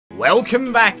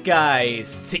Welcome back,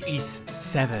 guys, to East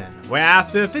 7, where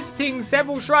after visiting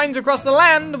several shrines across the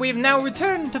land, we have now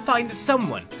returned to find that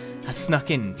someone has snuck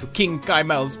into King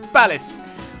Kaimel's palace.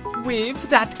 With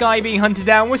that guy being hunted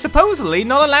down, we're supposedly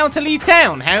not allowed to leave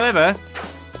town. However,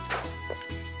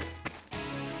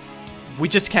 we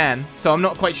just can, so I'm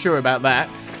not quite sure about that.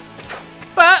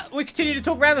 But we continue to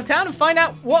talk around the town and find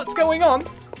out what's going on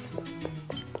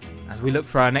as we look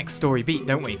for our next story beat,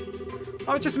 don't we?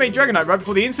 I was just made Dragon Knight right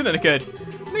before the incident occurred.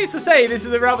 Needless to say, this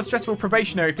is a rather stressful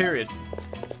probationary period.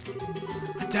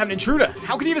 A damn intruder!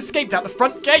 How could he have escaped out the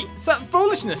front gate? It's that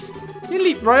foolishness! He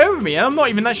leaped right over me and I'm not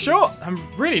even that short. I'm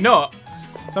really not.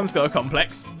 Someone's got a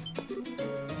complex.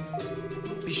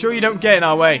 Be sure you don't get in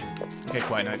our way. Okay,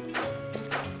 quiet night.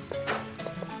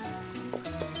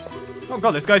 Oh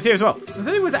god, this guy's here as well. As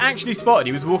he was actually spotted,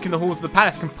 he was walking the halls of the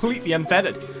palace completely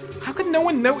unfettered. How could no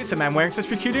one notice a man wearing such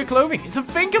peculiar clothing? It's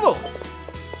unthinkable!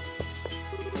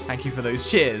 Thank you for those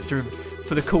cheers,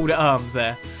 for the call to arms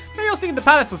there. Maybe I was thinking the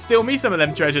palace will steal me some of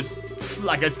them treasures.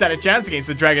 Like I stand a chance against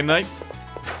the Dragon Knights.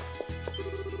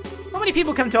 Not many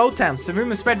people come to Old Town, so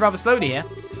rumors spread rather slowly here.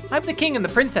 I hope the king and the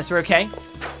princess are okay.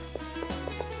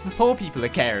 The poor people are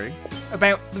caring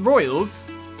about the royals,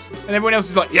 and everyone else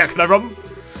is like, yeah, can I rob them?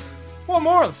 What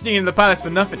moron sneaking in the palace for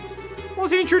nothing? What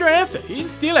was the intruder after? He didn't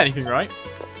steal anything, right?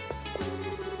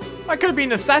 I could have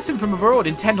been an assassin from abroad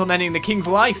intent on ending the king's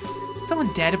life.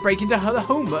 Someone dared to break into the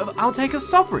home of Altago's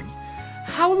sovereign.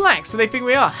 How lax do they think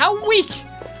we are? How weak?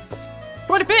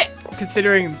 Quite a bit,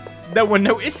 considering no one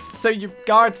noticed, so your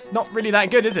guard's not really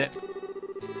that good, is it?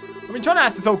 I've been trying to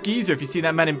ask this old geezer if you see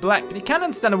that man in black, but he can't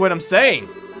understand a word I'm saying.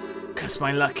 Curse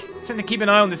my luck. Send to keep an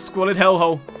eye on this squalid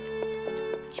hellhole.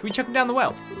 Should we chuck him down the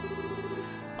well?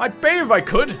 I'd pay if I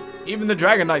could. Even the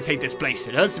Dragon Knights hate this place.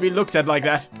 It hurts to be looked at like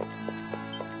that.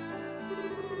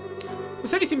 The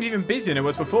city seems even busier than it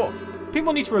was before.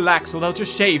 People need to relax or they'll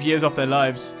just shave years off their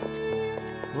lives.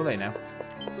 Will they now?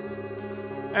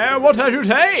 What did you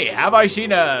say? Have I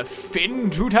seen a fin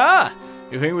tutor?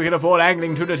 You think we can afford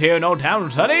angling tutors here in Old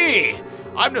Town, sonny?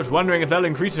 I'm just wondering if they'll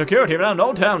increase security around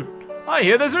Old Town. I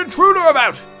hear there's an intruder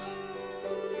about.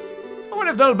 I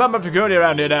wonder if they'll bump up security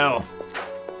around here now.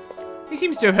 He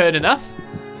seems to have heard enough.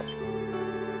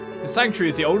 The sanctuary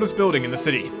is the oldest building in the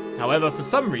city. However, for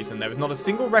some reason, there is not a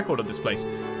single record of this place.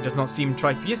 It does not seem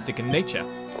tritheistic in nature.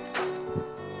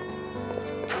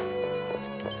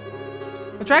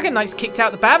 The Dragon Knights kicked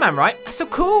out the Batman, right? That's so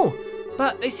cool!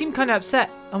 But they seem kind of upset.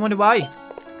 I wonder why.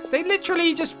 Because they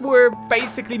literally just were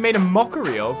basically made a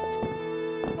mockery of.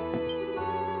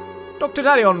 Dr.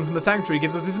 Dalion from the sanctuary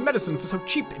gives us his medicine for so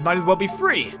cheap it might as well be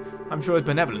free. I'm sure his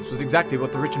benevolence was exactly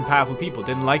what the rich and powerful people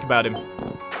didn't like about him.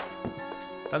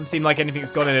 Doesn't seem like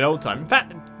anything's gone in old time. In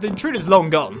fact, the intruder's long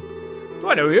gone. Do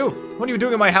I know you? What are you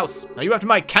doing in my house? Are you after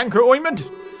my canker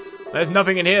ointment? There's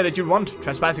nothing in here that you'd want.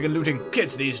 Trespassing and looting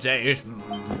kids these days.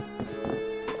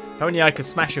 If only I could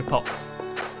smash your pots.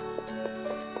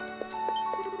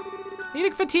 Are you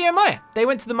looking for Tia and Maya? They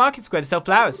went to the market square to sell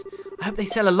flowers. I hope they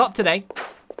sell a lot today.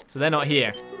 So they're not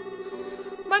here.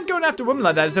 Man going after a woman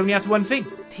like that is only after one thing.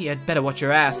 Tia had better watch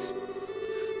your ass.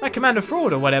 Like Commander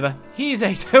Fraud or whatever. He's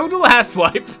a total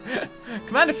asswipe.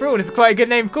 Commander Fraud is quite a good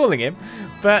name for calling him.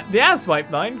 But the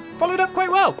asswipe line followed up quite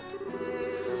well.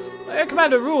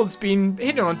 Commander Rule's been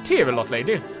hitting on Tyr a lot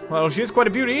lately. Well, she is quite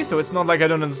a beauty, so it's not like I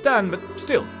don't understand, but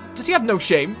still. Does he have no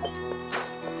shame?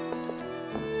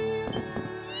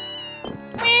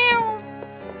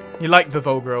 You like the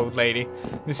vulgar old lady.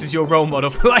 This is your role model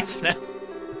for life now.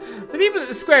 The people at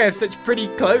the square have such pretty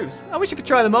clothes. I wish I could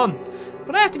try them on.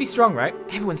 But I have to be strong, right?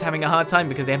 Everyone's having a hard time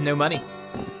because they have no money.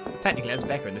 Technically, that's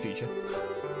Becca in the future.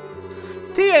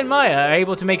 Tia and Maya are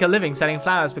able to make a living selling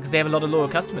flowers because they have a lot of loyal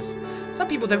customers. Some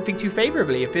people don't think too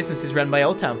favorably of businesses run by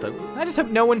Old Town folk. I just hope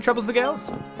no one troubles the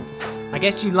girls. I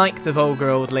guess you like the vulgar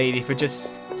old lady for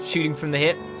just shooting from the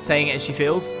hip, saying it as she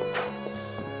feels.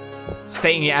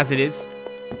 Stating it as it is.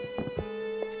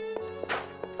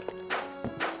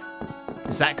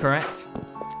 Is that correct?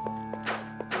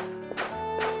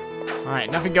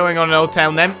 Alright, nothing going on in Old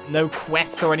Town then. No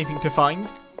quests or anything to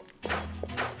find.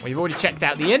 We've already checked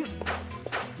out the inn.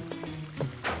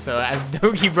 So as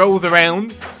Dogi rolls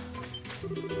around.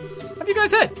 Have you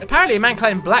guys heard? Apparently a man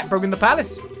clad in black broke in the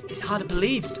palace. It's hard to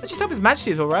believe. I just hope his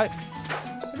majesty is alright.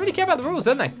 They really care about the rules,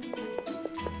 don't they?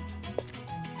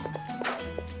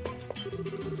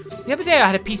 The other day I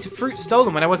had a piece of fruit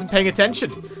stolen when I wasn't paying attention.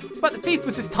 But the thief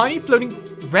was this tiny floating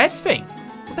red thing.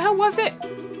 What the hell was it?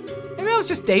 Maybe I was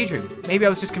just daydreaming. Maybe I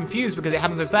was just confused because it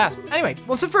happened so fast. Anyway,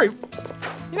 what's the fruit?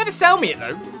 You never sell me it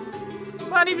though.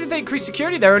 Man, even if they increase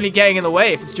security, they're only getting in the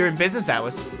way if it's during business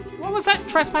hours. What What was that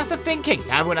trespasser thinking?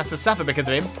 Everyone has to suffer because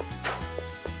of him.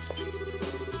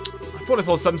 I thought I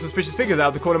saw some suspicious figures out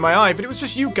of the corner of my eye, but it was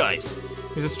just you guys.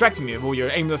 It was distracting me with all your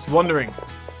aimless wandering.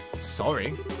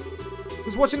 Sorry.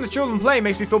 Just watching the children play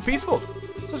makes me feel peaceful.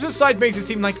 Such a sight makes it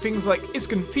seem like things like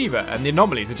Iskan Fever and the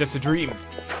anomalies are just a dream.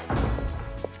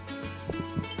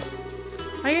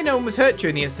 I hear no one was hurt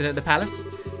during the incident at the palace.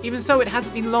 Even so, it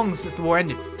hasn't been long since the war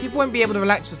ended. People won't be able to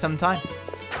relax for some time.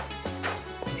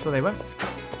 I'm sure they won't.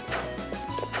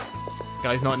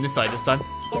 Guy's not on this side this time.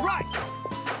 Alright!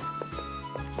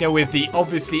 Go with the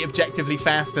obviously objectively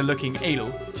faster looking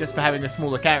Adol, just for having a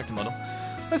smaller character model.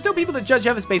 There's still people that judge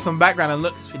others based on background and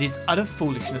looks. It is utter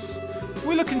foolishness.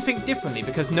 We look and think differently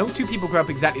because no two people grow up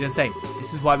exactly the same.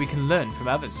 This is why we can learn from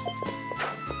others.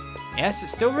 Yes,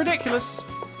 it's still ridiculous.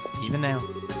 Even now.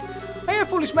 I hear a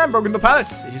foolish man broke in the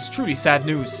palace. It is truly sad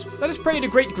news. Let us pray to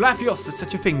great Glafios that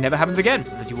such a thing never happens again,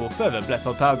 that you will further bless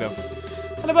Altago.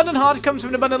 An abundant heart comes from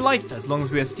an abundant life. As long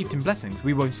as we are steeped in blessings,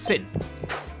 we won't sin.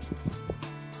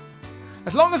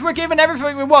 As long as we're given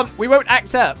everything we want, we won't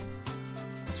act up.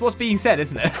 That's what's being said,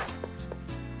 isn't it?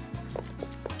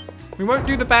 We won't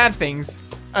do the bad things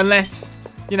unless,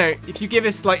 you know, if you give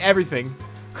us, like, everything.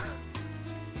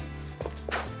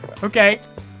 Okay.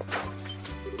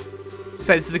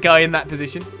 Says the guy in that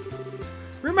position.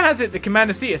 Rumor has it that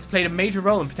Commander Cius played a major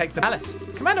role in protecting the palace.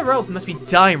 Commander Rold must be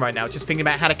dying right now just thinking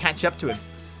about how to catch up to him.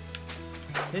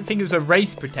 I didn't think it was a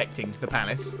race protecting the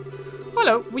palace.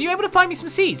 Hello, were you able to find me some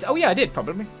seeds? Oh yeah, I did,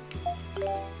 probably.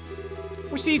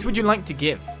 Which seeds would you like to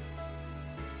give?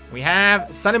 We have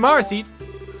Sanimara seed.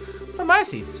 Sanimara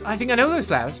seeds? I think I know those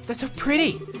flowers. They're so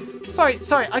pretty. Sorry,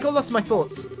 I got lost in my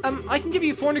thoughts. I can give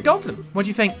you 400 gold for them. What do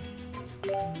you think?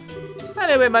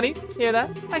 Hello, bit money. Hear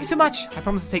that? Thank you so much. I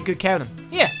promise to take good care of them.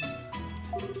 Here.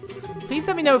 Please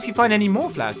let me know if you find any more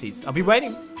flower seeds. I'll be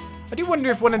waiting. I do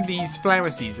wonder if one of these flower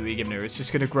seeds that we're giving her is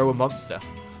just going to grow a monster.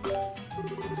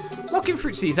 Locking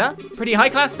fruit seeds, huh? Pretty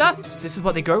high-class stuff. This is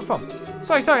what they grow from.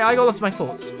 Sorry, I got lost in my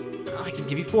thoughts. I can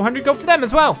give you 400 gold for them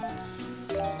as well.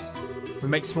 We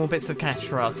make small bits of cash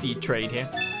for our seed trade here.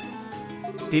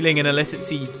 Dealing in illicit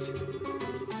seeds.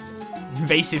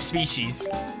 Invasive species.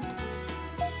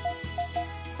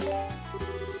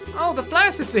 Oh, the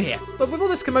flower sisters are here. But with all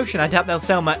this commotion, I doubt they'll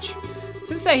sell much.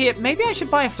 Since they're here, maybe I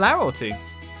should buy a flower or two.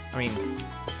 I mean,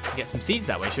 get some seeds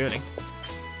that way, surely.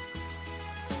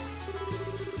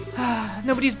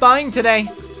 Nobody's buying today.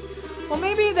 Or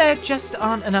maybe there just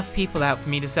aren't enough people out for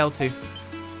me to sell to.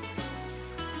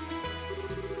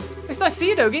 It's nice to see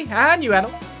you, Dogi. And you,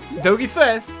 Adol. Dogi's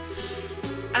first.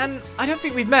 And I don't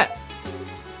think we've met.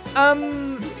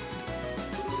 I'm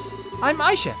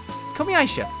Aisha. Call me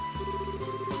Aisha.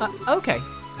 Okay.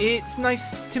 It's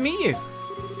nice to meet you.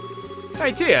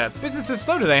 Hey, Tia. Business is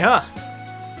slow today, huh?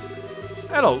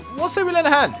 Hello. What say we lend a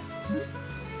hand?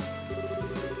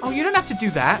 Oh, you don't have to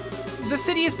do that. The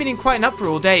city has been in quite an uproar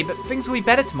all day, but things will be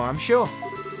better tomorrow, I'm sure.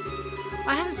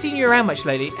 I haven't seen you around much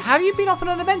lately. Have you been off on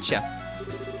an adventure?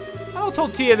 I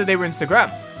told Tia that they were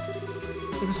Instagram.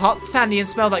 It was hot, sandy, and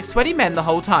smelled like sweaty men the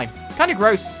whole time. Kinda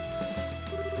gross.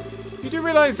 You do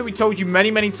realise that we told you many,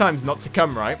 many times not to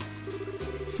come, right?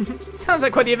 Sounds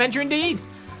like quite the adventure indeed.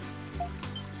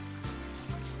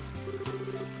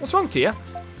 What's wrong, Tia?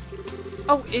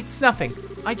 Oh, it's nothing.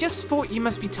 I just thought you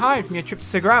must be tired from your trip to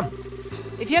Segram.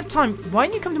 If you have time, why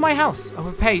don't you come to my house? I'll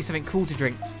prepare you something cool to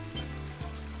drink.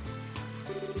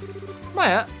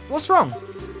 Maya, what's wrong?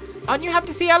 Aren't you happy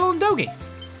to see Adol and Dogi?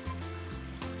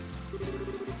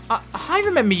 I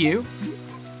remember you.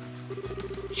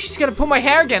 She's gonna pull my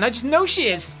hair again. I just know she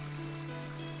is.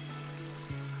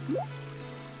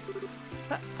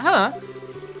 Huh?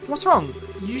 What's wrong?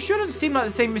 You shouldn't seem like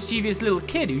the same mischievous little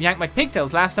kid who yanked my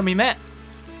pigtails last time we met.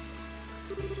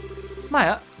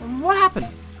 Maya, what happened?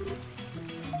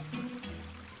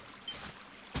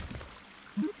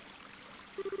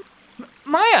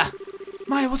 Maya!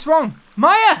 Maya, what's wrong?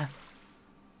 Maya!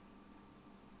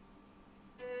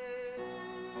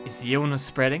 Is the illness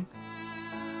spreading?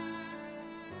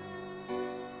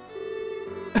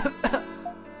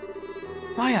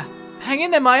 Maya! Hang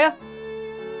in there, Maya!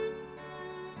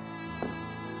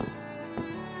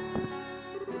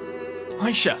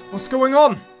 Aisha, what's going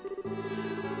on?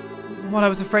 What I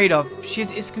was afraid of. She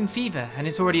has Iskan Fever, and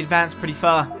it's already advanced pretty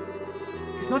far.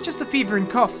 It's not just the fever and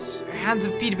coughs. Her hands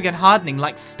and feet have begun hardening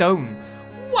like stone.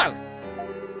 Whoa!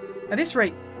 At this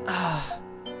rate,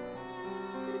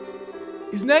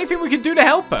 isn't there anything we can do to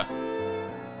help her?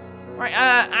 Right,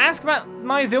 ask about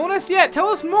Maya's illness? Yeah, tell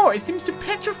us more. It seems to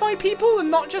petrify people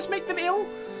and not just make them ill.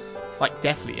 Like,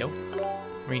 deathly ill.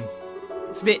 I mean,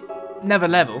 it's a bit never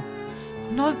level.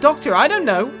 I'm not a doctor, I don't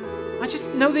know. I just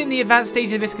know that in the advanced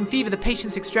stage of Iskan Fever, the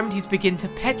patient's extremities begin to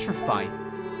petrify.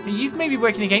 You've maybe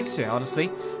working against it, honestly.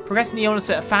 Progressing the illness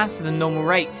at a faster than normal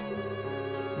rate.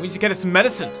 We need to get her some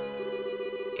medicine.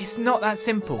 It's not that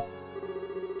simple.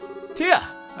 Tia,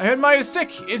 I heard Maya's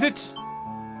sick. Is it?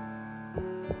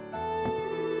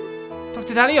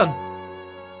 Dr. Dalion.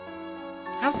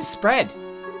 How's it spread?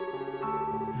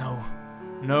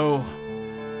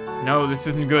 No, this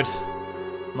isn't good.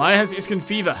 Maya has Iskan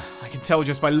Fever. I can tell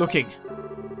just by looking.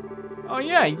 Oh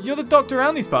yeah, you're the doctor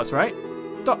around these parts, right?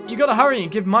 Doc, you gotta hurry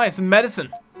and give Maya some medicine.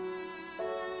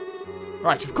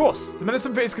 Right, of course. The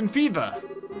medicine for Iskan Fever.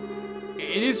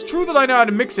 It is true that I know how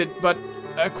to mix it, but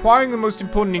acquiring the most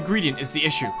important ingredient is the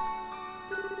issue.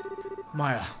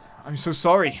 Maya, I'm so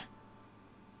sorry.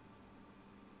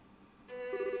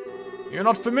 You're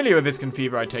not familiar with Iskan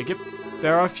Fever, I take it.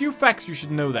 There are a few facts you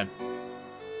should know then.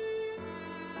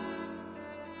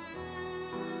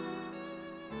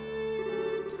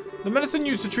 The medicine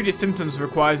used to treat its symptoms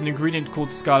requires an ingredient called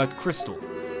scarlet crystal.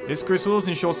 This crystal is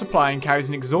in short supply and carries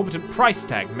an exorbitant price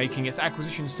tag, making its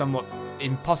acquisition somewhat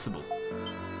impossible.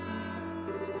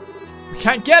 We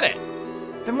can't get it!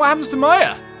 Then what happens to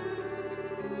Maya?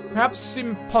 Perhaps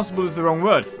impossible is the wrong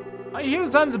word. I hear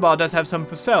Zanzibar does have some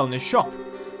for sale in his shop,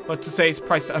 but to say it's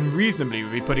priced unreasonably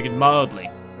would be putting it mildly.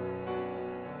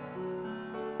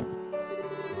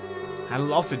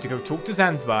 Adol offered to go talk to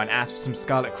Zanzibar and ask for some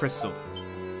scarlet crystal.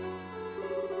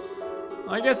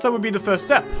 I guess that would be the first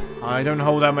step. I don't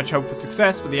hold out much hope for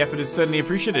success, but the effort is certainly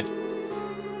appreciated.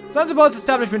 Zanzibar's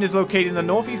establishment is located in the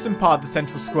northeastern part of the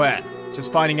central square.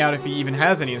 Just finding out if he even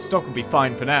has any in stock would be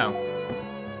fine for now.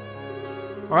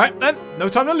 Alright then, no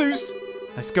time to lose.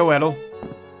 Let's go, Adol.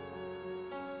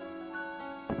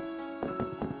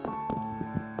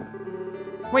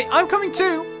 Wait, I'm coming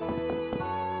too!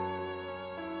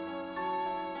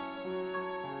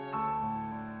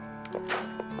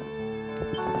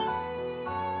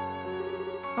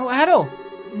 Oh, Adol!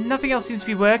 Nothing else seems to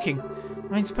be working.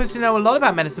 I'm supposed to know a lot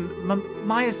about medicine, but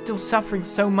Maya's still suffering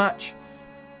so much.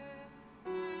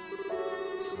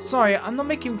 Sorry, I'm not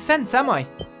making sense, am I?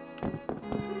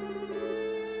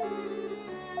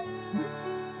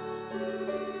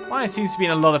 Maya seems to be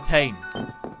in a lot of pain.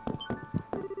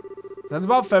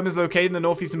 Zanzibar firm is located in the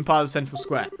northeastern part of Central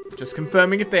Square. Just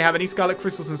confirming if they have any scarlet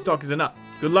crystals in stock is enough.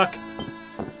 Good luck.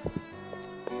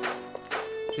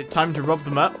 Is it time to rob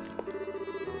them up?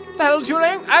 What the hell's your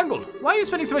angle? Why are you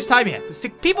spending so much time here? With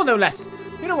sick people, no less.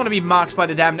 You don't want to be marked by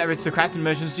the damned aristocrats and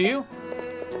merchants, do you?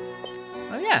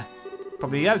 Oh yeah,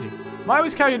 probably you do. Maya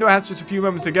was carried into her house just a few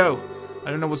moments ago.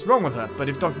 I don't know what's wrong with her, but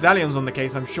if Dr. Dalion's on the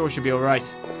case, I'm sure she'll be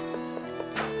alright.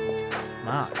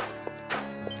 Marks.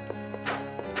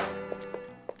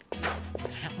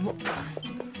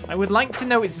 I would like to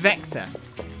know its vector.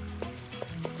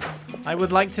 I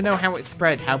would like to know how it's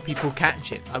spread, how people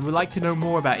catch it. I would like to know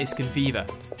more about Iskan Fever.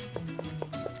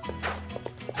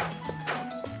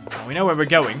 Well, we know where we're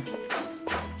going.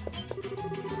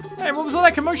 Hey, what was all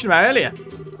that commotion about earlier?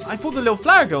 I thought the little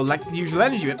flower girl lacked the usual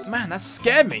energy, but man, that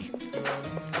scared me.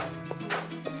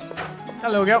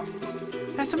 Hello, girl.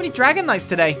 There's so many dragon knights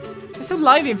today. They're so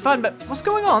lively and fun, but what's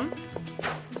going on?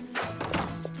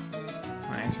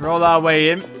 Let's roll our way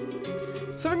in.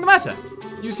 Something the matter?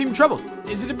 You seem troubled.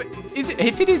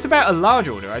 If it is about a large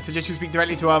order, I suggest you speak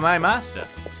directly to my master.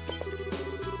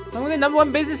 I'm the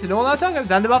 #1 business in all Altago,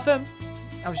 Zanzibar firm.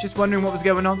 I was just wondering what was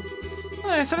going on.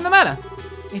 Oh, something the matter?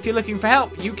 If you're looking for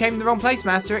help, you came to the wrong place,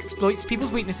 master. Exploits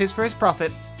people's weaknesses for his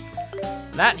profit.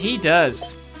 That he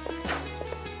does.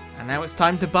 And now it's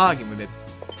time to bargain with him.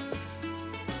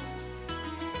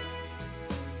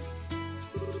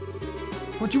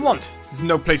 What do you want? There's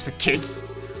no place for kids.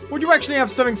 Would you actually have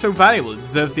something so valuable that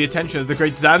deserves the attention of the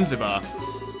great Zanzibar?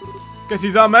 Guess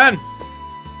he's our man.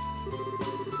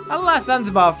 I'll ask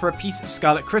Zanzibar for a piece of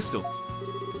scarlet crystal.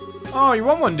 Oh, you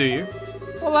want one, do you?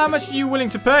 Well, how much are you willing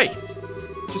to pay?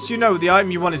 Just so you know, the item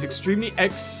you want is extremely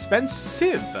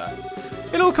expensive.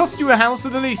 It'll cost you a house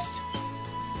at the least.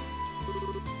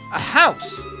 A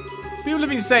house? People have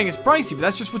been saying it's pricey, but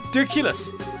that's just ridiculous.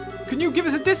 Can you give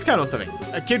us a discount or something?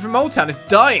 A kid from Old Town is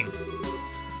dying.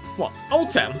 What?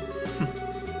 Old Town?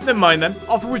 Never mind then.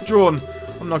 Offer withdrawn.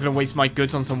 I'm not going to waste my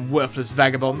goods on some worthless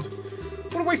vagabond.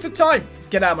 What a waste of time.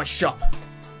 Get out of my shop.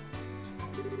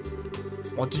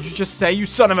 What did you just say, you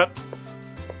son of a...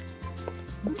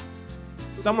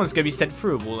 Someone's going to be sent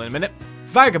through a wall in a minute.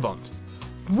 Vagabond.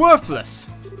 Worthless.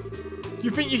 You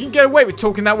think you can get away with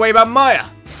talking that way about Maya?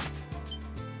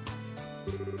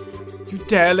 You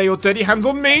dare lay your dirty hands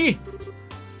on me?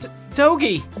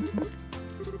 Dogi!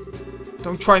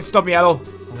 Don't try and stop me, Adol.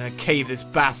 I'm gonna cave this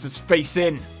bastard's face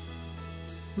in.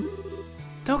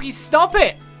 Dogi, stop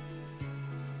it!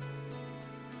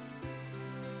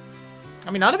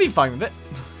 I mean, I'd be fine with it.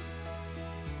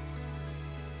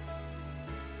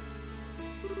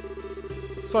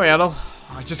 Sorry, Adol.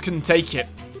 I just couldn't take it.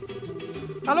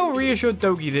 Adol reassured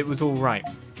Dogi that it was alright.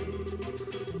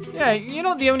 Yeah, you're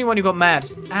not the only one who got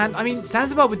mad. And, I mean,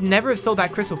 Zanzibar would never have sold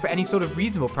that crystal for any sort of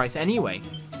reasonable price anyway.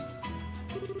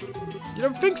 You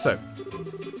don't think so?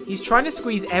 He's trying to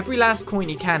squeeze every last coin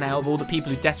he can out of all the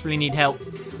people who desperately need help.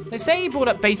 They say he bought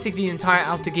up basically the entire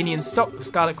Altaginian stock of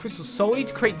Scarlet Crystals solely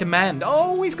to create demand.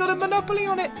 Oh, he's got a monopoly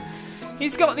on it.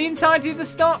 He's got the entirety of the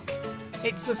stock.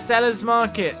 It's a seller's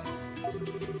market.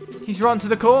 He's rotten to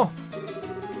the core.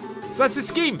 So that's his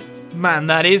scheme. Man,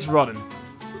 that is rotten.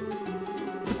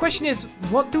 The question is,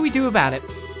 what do we do about it?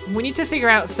 We need to figure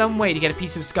out some way to get a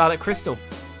piece of Scarlet Crystal.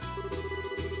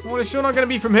 Well, it's sure not going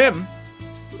to be from him.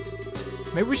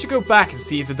 Maybe we should go back and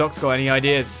see if the doc's got any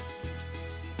ideas.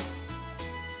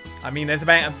 I mean, there's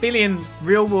about 1 billion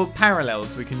real-world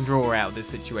parallels we can draw out of this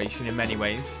situation in many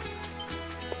ways.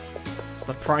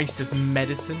 The price of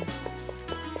medicine.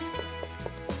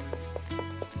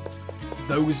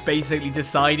 Those basically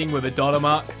deciding with a dollar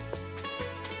mark.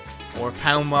 Or a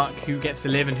pound mark who gets to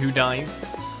live and who dies.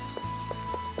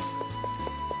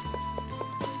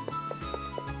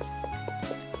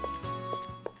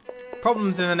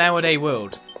 Problems in the nowadays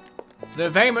world. They're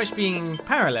very much being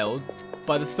paralleled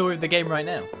by the story of the game right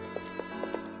now.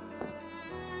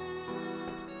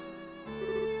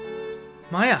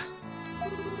 Maya!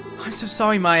 I'm so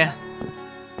sorry, Maya.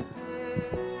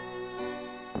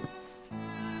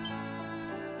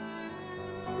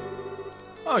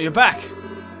 Oh, you're back.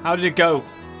 How did it go?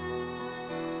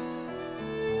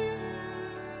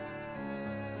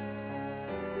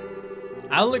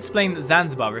 Adol explained that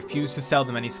Zanzibar refused to sell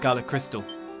them any Scarlet Crystal.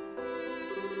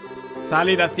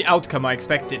 Sadly, that's the outcome I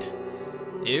expected.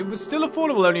 It was still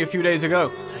affordable only a few days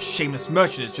ago. A shameless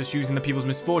merchant is just using the people's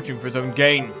misfortune for his own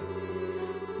gain.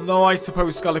 Though I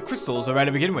suppose Scarlet Crystals are rare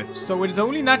to begin with, so it is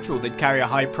only natural they'd carry a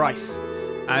high price.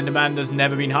 And demand has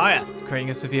never been higher,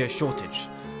 creating a severe shortage,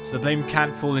 so the blame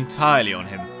can't fall entirely on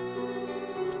him.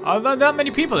 Are there that many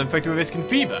people infected with Iskan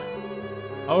Fever?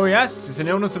 Oh yes, it's an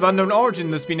illness of unknown origin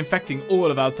that's been infecting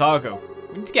all of Altago.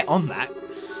 We need to get on that.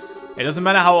 It doesn't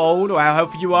matter how old or how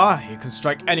healthy you are, it can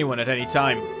strike anyone at any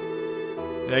time.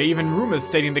 There are even rumors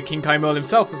stating that King Kaimel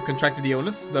himself has contracted the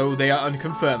illness, though they are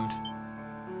unconfirmed.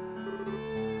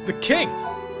 The king?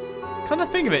 Come to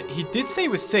think of it, he did say he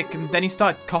was sick and then he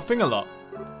started coughing a lot.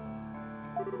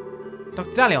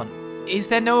 Dr. Dalion, is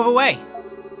there no other way?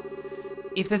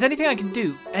 If there's anything I can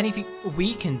do, anything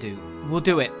we can do, we'll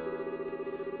do it.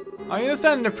 I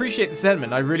understand and appreciate the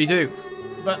sentiment, I really do.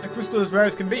 But the crystal is rare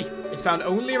as can be. It's found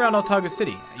only around Altago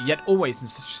City, yet always in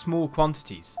such small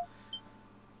quantities.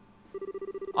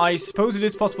 I suppose it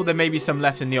is possible there may be some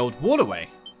left in the Old Waterway.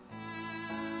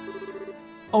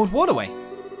 Old Waterway?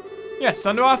 Yes,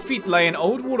 under our feet lay an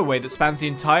old waterway that spans the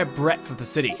entire breadth of the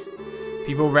city.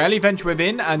 People rarely venture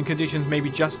within, and conditions may be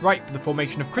just right for the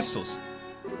formation of crystals.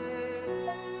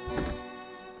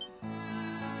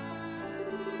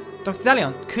 Dr.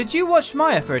 Dalion, could you watch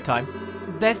Maya for a time?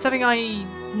 There's something I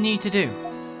need to do.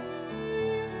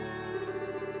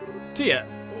 Tia,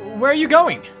 where are you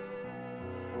going?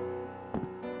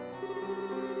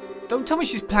 Don't tell me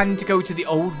she's planning to go to the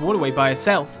Old Waterway by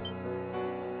herself.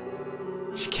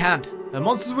 She can't. The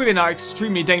monsters within are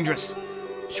extremely dangerous.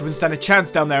 She wouldn't stand a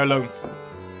chance down there alone.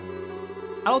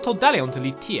 Adol told Dalion to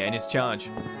leave Tia in his charge.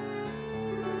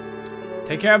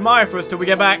 Take care of Maya for us till we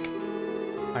get back.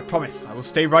 I promise, I will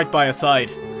stay right by her side.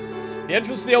 The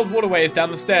entrance to the Old Waterway is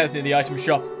down the stairs near the item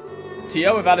shop.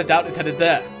 Tia, without a doubt, is headed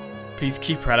there. Please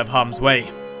keep her out of harm's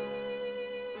way.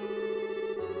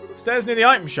 Stairs near the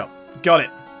item shop. Got it.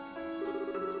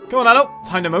 Come on, Adol.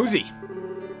 Time to mosey.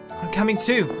 I'm coming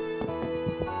too.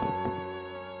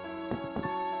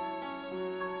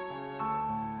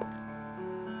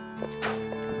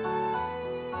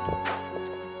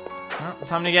 Well,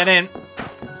 time to get in.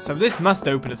 So this must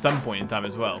open at some point in time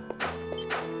as well.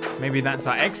 Maybe that's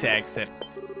our exit.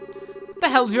 What the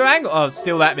hell's your angle? Oh,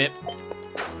 still that bit.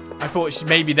 I thought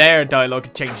maybe their dialogue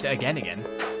had changed it again.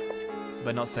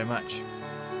 But not so much.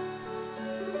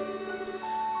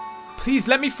 Please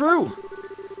let me through.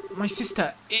 My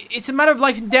sister, it's a matter of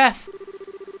life and death.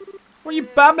 What are you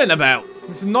babbling about?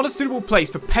 This is not a suitable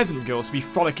place for peasant girls to be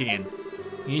frolicking in.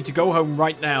 You need to go home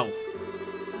right now.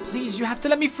 Please, you have to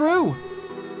let me through.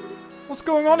 What's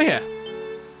going on here?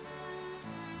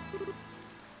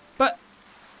 But...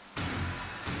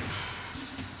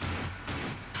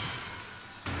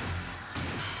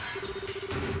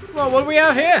 well, what do we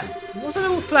have here? What's a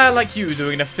little flower like you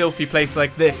doing in a filthy place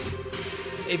like this?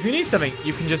 If you need something,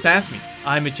 you can just ask me.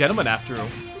 I'm a gentleman after all.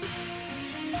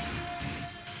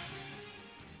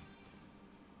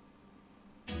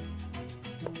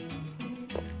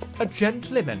 A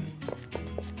gentleman.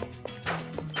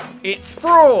 It's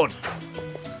fraud!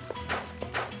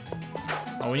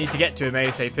 Oh, we need to get to him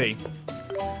ASAP.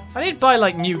 I did buy,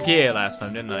 like, new gear last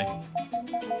time, didn't I?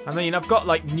 I mean, I've got,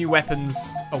 like, new weapons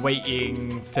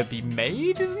awaiting to be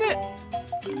made, isn't it?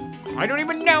 I don't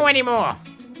even know anymore!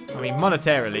 I mean,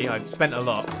 monetarily, I've spent a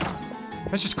lot.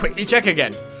 Let's just quickly check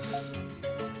again.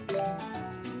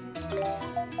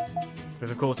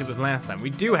 Because, of course, it was last time.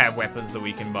 We do have weapons that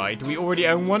we can buy. Do we already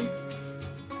own one?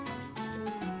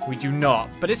 We do not.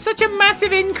 But it's such a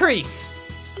massive increase!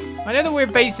 I know that we're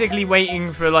basically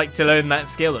waiting for, like, to learn that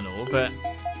skill and all, but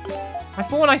I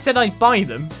thought I said I'd buy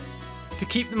them to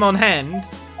keep them on hand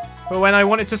for when I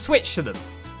wanted to switch to them.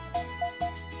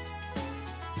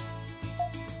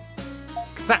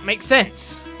 Because that makes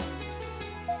sense.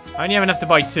 I only have enough to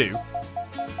buy 2.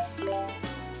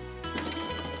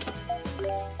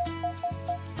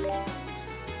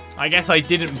 I guess I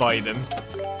didn't buy them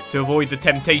to avoid the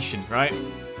temptation, right?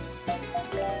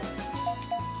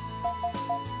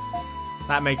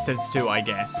 That makes sense too, I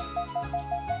guess.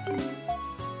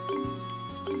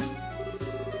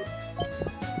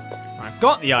 I've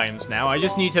got the items now. I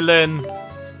just need to learn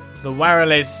the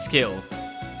wireless skill.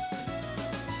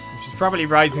 Which is probably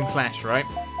Rising Slash, right?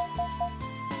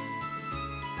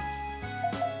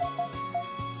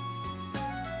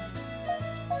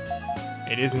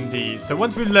 It is indeed. So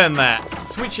once we learn that,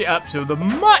 switch it up to the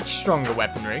much stronger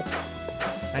weaponry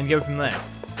and go from there.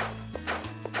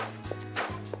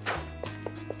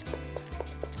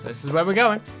 So this is where we're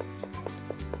going.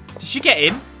 Did she get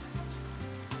in?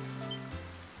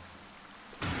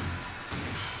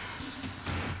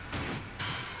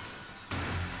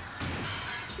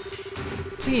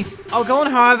 Please, I'll go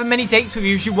on however many dates with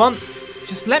you as you want.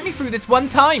 Just let me through this one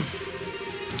time.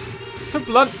 So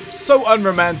blunt, so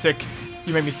unromantic.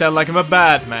 You make me sound like I'm a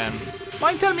bad man.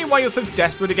 Mind telling me why you're so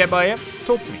desperate to get by here?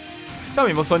 Talk to me. Tell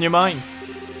me what's on your mind.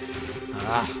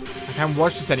 I can't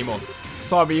watch this anymore.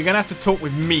 Sorry, but you're gonna have to talk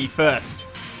with me first.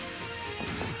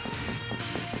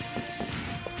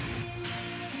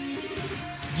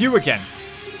 You again.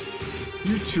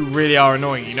 You two really are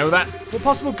annoying, you know that? What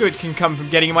possible good can come from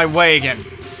getting in my way again?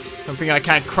 Don't think I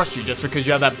can't crush you just because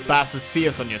you have that bastard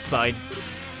Seus on your side.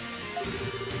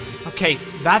 Okay,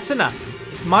 that's enough.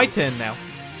 It's my turn now.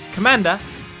 Commander,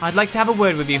 I'd like to have a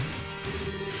word with you.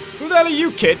 Who the hell are you,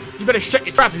 kid? You better shut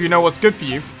your trap if you know what's good for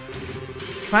you.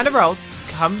 Commander Roll,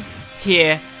 come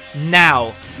here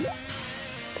now.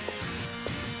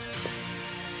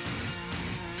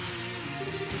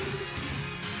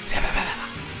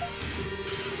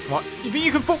 What? You think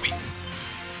you can fool me?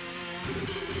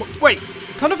 Wait,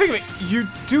 come to think of it, you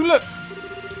do look...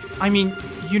 I mean,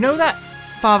 you know that,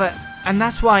 Father, and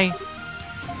that's why...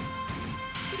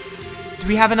 Do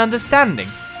we have an understanding?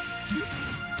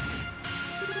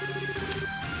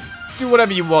 Do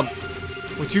whatever you want.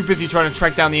 We're too busy trying to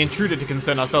track down the intruder to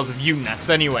concern ourselves with you gnats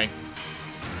anyway.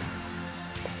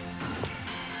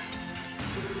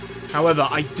 However,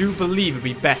 I do believe it'd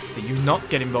be best that you not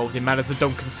get involved in matters that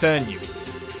don't concern you.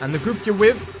 And the group you're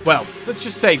with, well, let's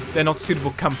just say they're not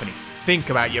suitable company. Think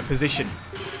about your position.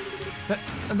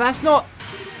 That's not...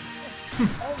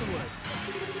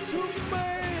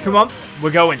 Come on,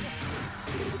 we're going.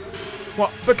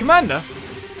 What? But Commander?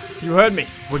 You heard me.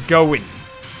 We're going.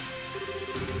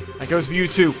 That goes for you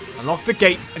too. Unlock the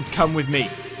gate and come with me.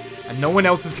 And no one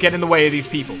else is to get in the way of these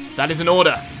people. That is an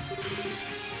order.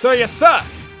 Sir, yes, sir.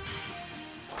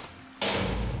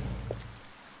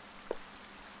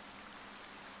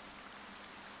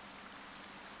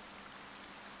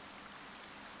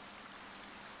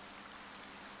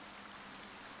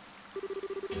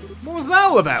 What was that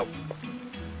all about?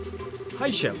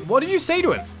 Aisha, what did you say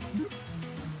to him?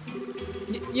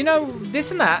 You know,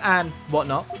 this and that and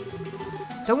whatnot.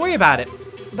 Don't worry about it.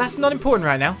 That's not important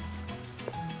right now.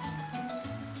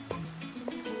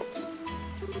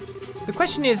 The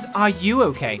question is, are you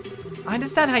okay? I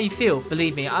understand how you feel,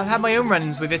 believe me. I've had my own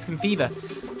run-ins with Iskan Fever.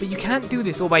 But you can't do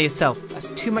this all by yourself.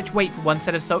 That's too much weight for one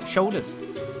set of shoulders.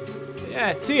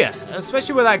 Yeah, Tia,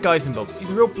 especially where that guy's involved.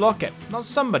 He's a real blockhead, not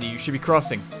somebody you should be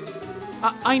crossing.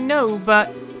 I know,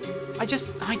 but I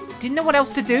didn't know what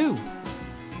else to do.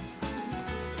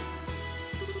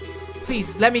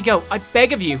 Please, let me go. I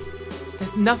beg of you.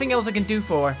 There's nothing else I can do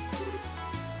for her.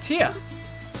 Tia.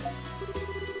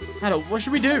 Adol, what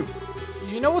should we do?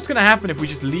 You know what's going to happen if we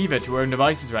just leave her to her own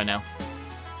devices right now.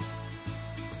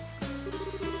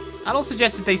 Adol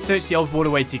suggested they search the Old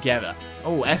Waterway together.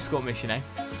 Oh, escort mission, eh?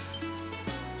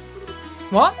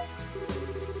 What?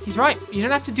 He's right. You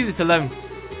don't have to do this alone.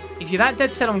 If you're that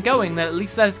dead set on going, then at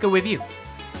least let us go with you.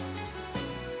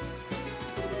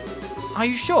 Are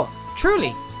you sure?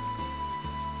 Truly?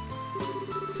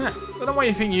 Huh. I don't know why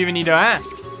you think you even need to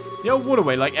ask. The Old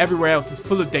Waterway, like everywhere else, is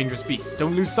full of dangerous beasts.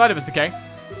 Don't lose sight of us, okay?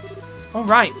 All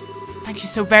right. Thank you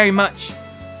so very much.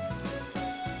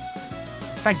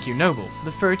 Thank you, Noble, for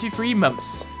the 33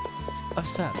 months of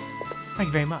service. Thank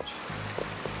you very much.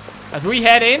 As we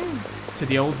head in to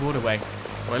the Old Waterway,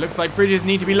 where it looks like bridges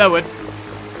need to be lowered.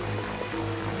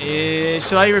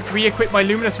 Shall I re-equip my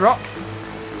luminous rock?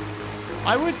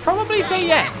 I would probably say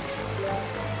yes.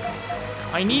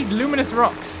 I need luminous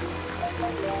rocks.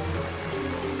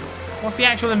 What's the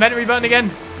actual inventory button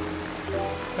again?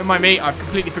 Don't mind me, I've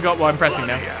completely forgot what I'm pressing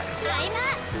now.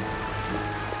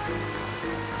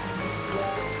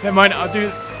 Never mind, I'll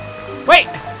do... Wait!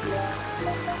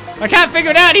 I can't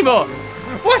figure it out anymore!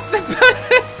 What's the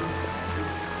button?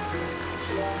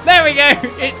 There we go!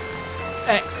 It's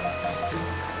X.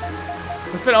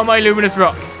 Let's put it on my luminous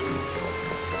rock.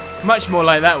 Much more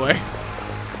like that way.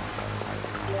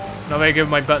 Not very good with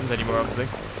my buttons anymore, obviously.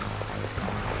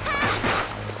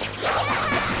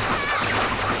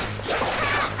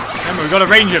 Remember, we've got to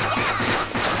range him.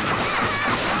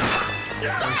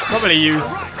 I should probably use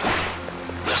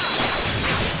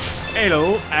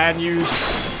Adol and use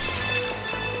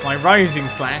my rising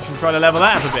slash and try to level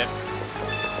that up a bit.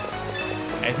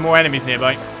 There's more enemies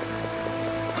nearby.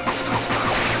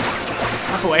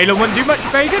 I thought Adol wouldn't do much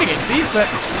very good against these, but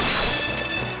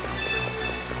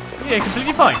yeah,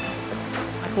 completely fine.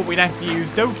 I thought we'd have to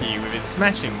use Dogi with his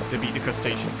smashing to beat the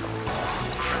crustacean.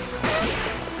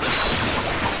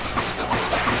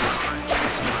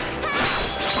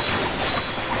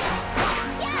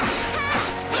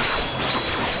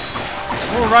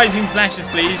 More rising slashes,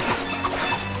 please.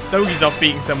 Dogi's off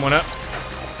beating someone up.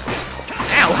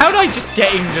 Ow, how did I just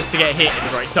get in just to get hit at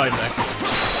the right time there?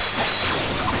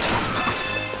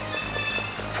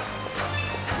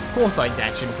 Of course I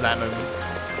dash in for that moment.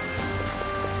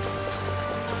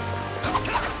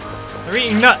 They're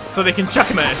eating nuts so they can chuck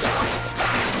them at us.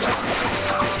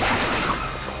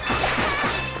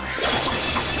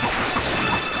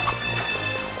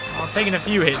 I'm taking a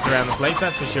few hits around the place,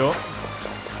 that's for sure.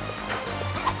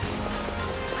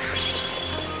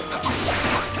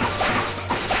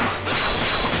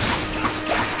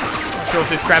 Not sure if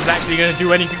this crab's actually going to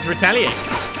do anything to retaliate.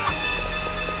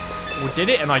 Or did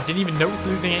it and I didn't even notice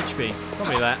losing HP?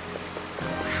 Probably that.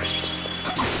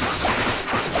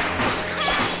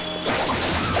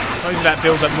 Maybe that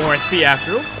builds up more SP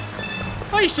after all.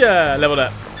 Aisha leveled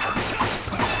up.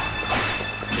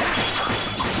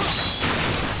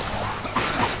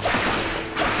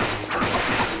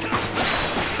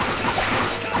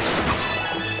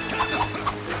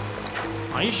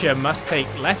 Aisha must take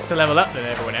less to level up than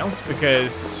everyone else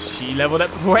because she leveled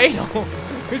up before Adol,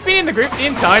 who's been in the group the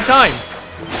entire time.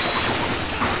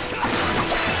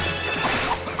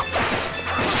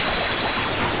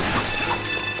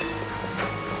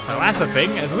 So that's the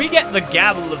thing, as we get the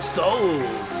Gavel of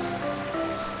Souls.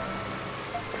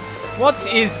 What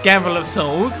is Gavel of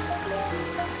Souls?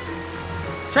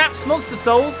 Traps monster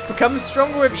souls become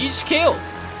stronger with each kill.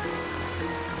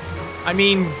 I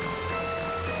mean,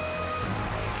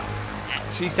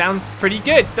 actually sounds pretty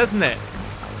good, doesn't it?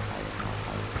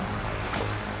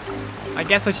 I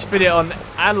guess I should put it on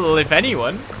Adol if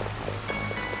anyone.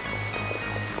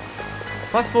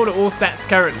 Plus 4 to all stats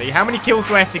currently. How many kills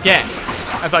do I have to get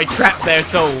as I trap their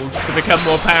souls to become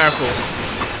more powerful?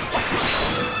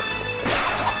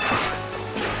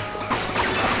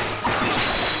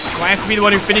 Do I have to be the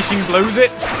one who finishing blows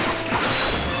it?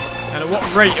 And at what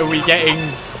rate are we getting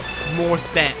more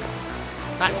stats?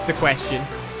 That's the question.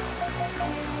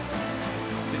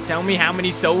 Does it tell me how many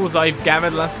souls I've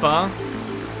gathered thus far?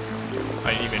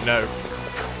 I don't even know.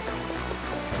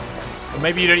 Or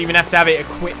maybe you don't even have to have it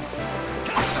equipped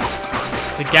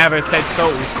to gather said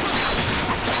souls.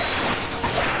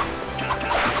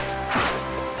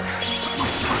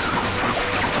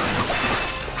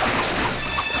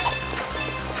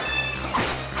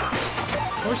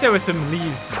 I wish there were some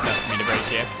leaves and stuff for me to break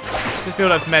here. Just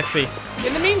build up some SP.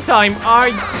 In the meantime,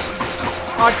 our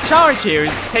charge here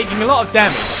is taking a lot of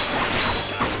damage.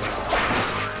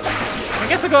 I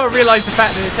guess I've got to realise the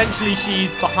fact that essentially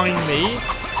she's behind me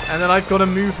and then I've got to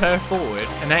move her forward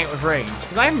and out of range.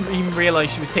 Because I didn't even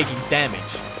realise she was taking damage.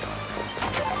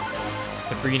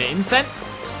 Sabrina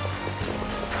Incense.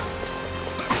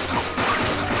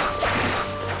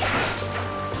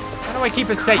 How do I keep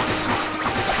her safe?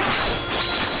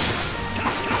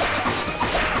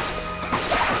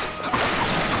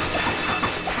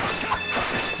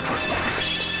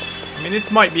 mean, this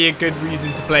might be a good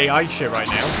reason to play Aisha right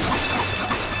now.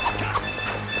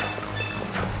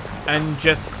 And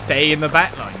just stay in the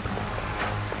back lines.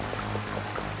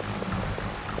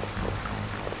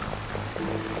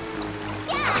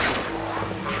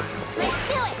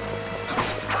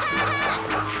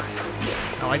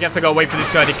 Oh, I guess I gotta wait for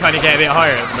this guy to kind of get a bit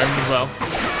higher at the moment as well.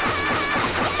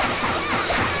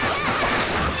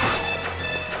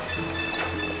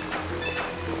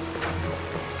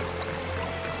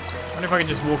 I wonder if I can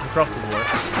just walk across the water.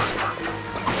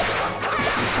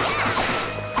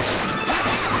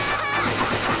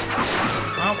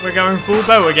 Well, we're going full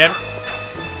bow again.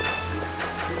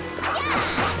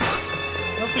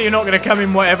 Hopefully you're not going to come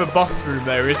in whatever boss room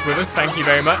there is with us. Thank you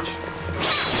very much.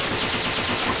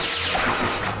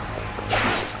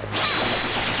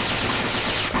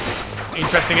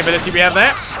 Interesting ability we have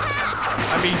there.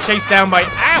 I'm being chased down by...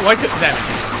 Ow, I took the damage.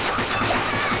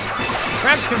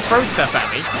 Crabs can throw stuff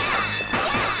at me.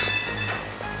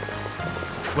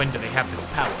 Since when do they have this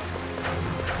power?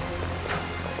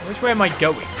 Which way am I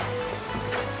going?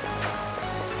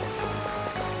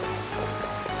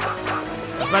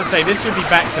 I was about to say, this should be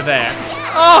back to there.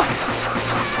 Oh!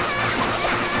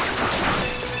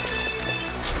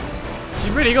 She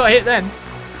really got hit then.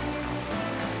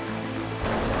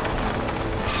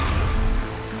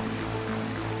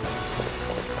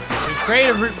 Create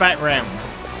a route back round.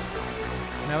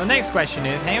 Now the next question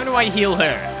is, how do I heal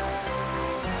her?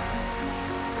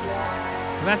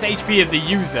 That's HP of the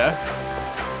user.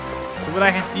 So would I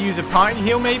have to use a party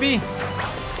heal maybe?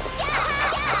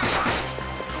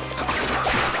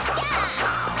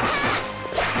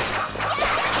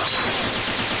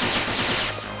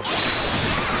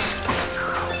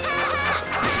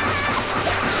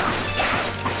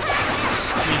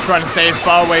 I'm trying to stay as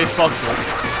far away as possible.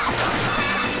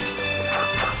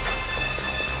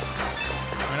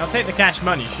 I'll take the cash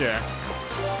money, sure.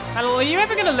 Adol, are you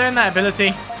ever going to learn that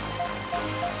ability?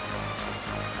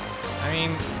 I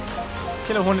mean,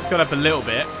 Killer Hornet's got up a little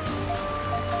bit.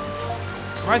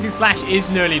 Rising Slash is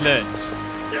nearly learned.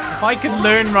 If I could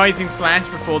learn Rising Slash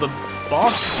before the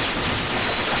boss,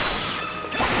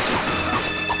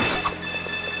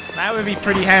 that would be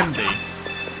pretty handy.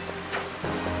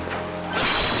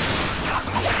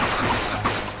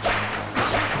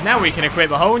 Now we can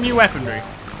equip a whole new weaponry.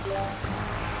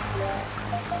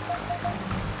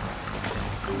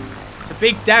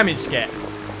 Big damage get.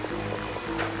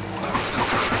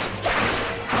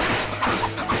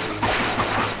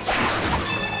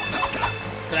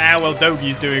 How well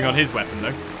Dogi's doing on his weapon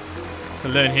though. To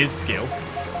learn his skill.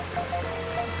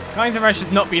 Kinds of Rush has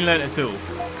not been learnt at all.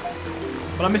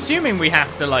 But I'm assuming we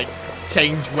have to like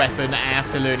change weapon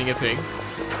after learning a thing.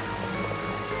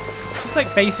 She's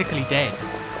like basically dead.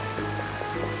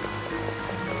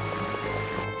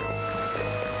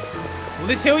 Will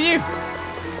this heal you?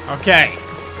 Okay,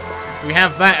 so we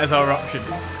have that as our option.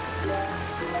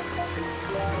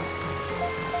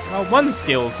 Well, one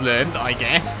skill's learned, I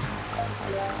guess.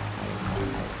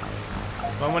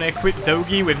 I want to equip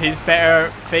Dogi with his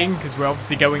better thing, because we're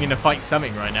obviously going in to fight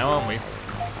something right now, aren't we?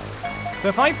 So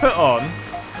if I put on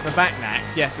the back knack,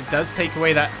 yes, it does take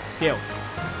away that skill.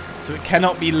 So it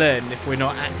cannot be learned if we're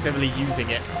not actively using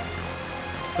it.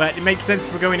 But it makes sense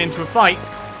if we're going into a fight.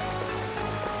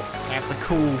 I have the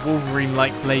cool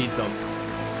Wolverine-like blades on.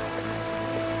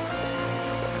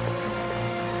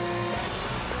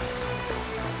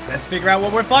 Let's figure out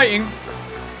what we're fighting.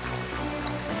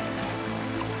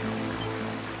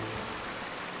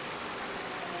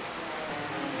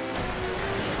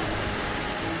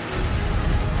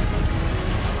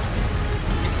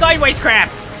 It's Sideways Crab!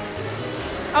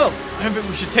 Oh, I don't think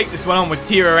we should take this one on with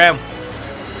Tia around.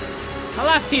 I'll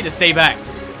ask Tia to stay back.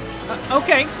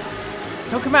 Okay.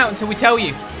 Don't come out until we tell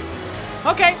you.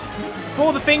 Okay.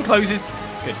 Before the thing closes.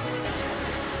 Good.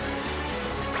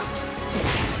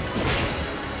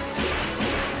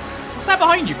 What's that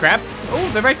behind you, Crab? Oh,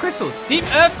 the red crystals.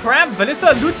 Deep-Earth Crab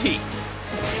Valisa Luti.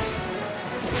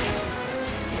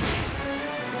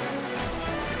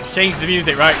 Let's change the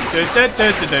music, right? I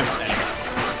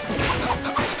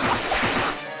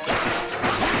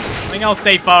think I'll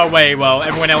stay far away while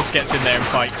everyone else gets in there and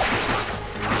fights.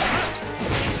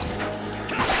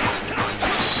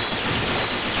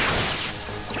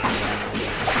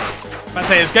 I'd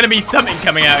say there's going to be something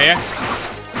coming out here.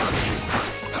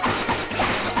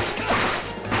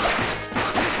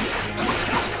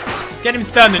 Let's get him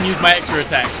stunned and use my extra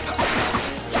attack.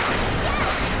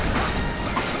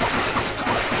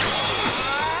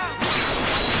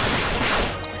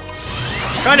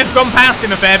 Kind of gone past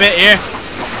him a fair bit here.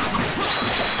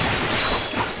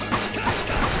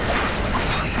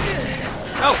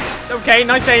 Oh, Okay,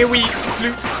 nice AoE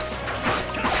flute.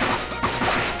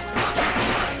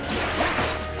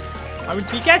 I would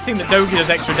be guessing that Dogi does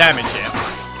extra damage here.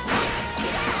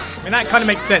 I mean, that kind of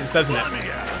makes sense, doesn't it?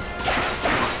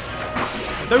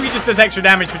 Dogi just does extra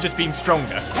damage for just being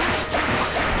stronger.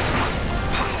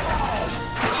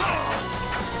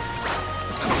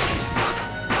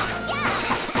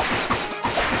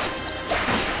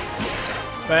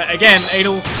 But again,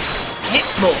 Adol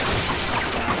hits more.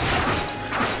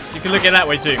 You can look at it that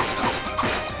way too.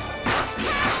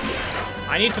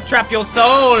 I need to trap your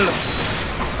soul.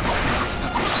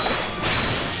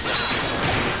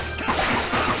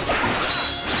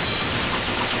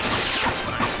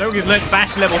 Dogi's learnt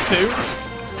bash level 2.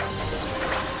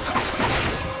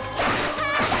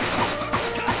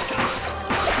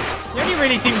 He only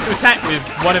really seems to attack with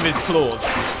one of his claws.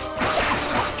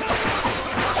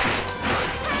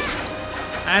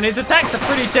 And his attacks are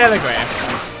pretty telegraphed.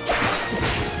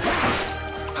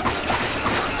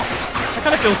 I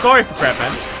kind of feel sorry for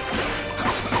Crabman.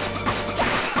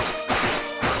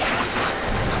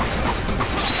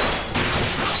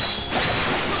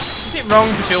 Is it wrong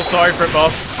to feel sorry for a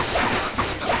boss?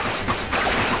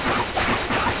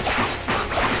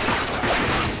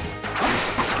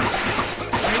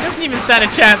 I mean, he doesn't even stand a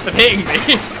chance of hitting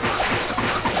me.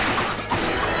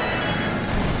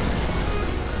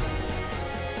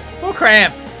 Poor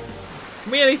Crab.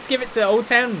 Can we at least give it to Old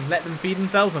Town and let them feed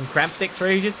themselves on crab sticks for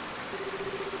ages?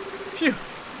 Phew.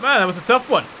 Man, that was a tough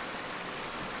one.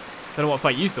 Don't know what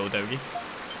fight you saw, Dogi.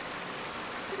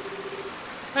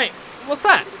 Hey, what's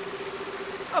that?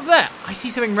 Up there, I see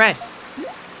something red.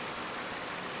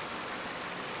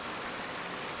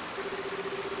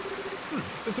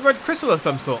 It's a red crystal of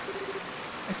some sort.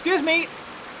 Excuse me.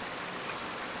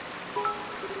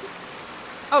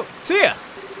 Oh, Tia.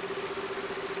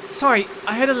 Sorry,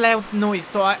 I heard a loud noise,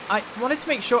 so I wanted to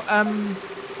make sure,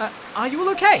 are you all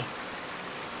okay?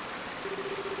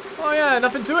 Oh yeah,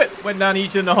 nothing to it. Went down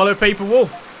each in the hollow paper wall.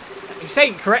 You're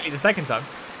saying it correctly the second time.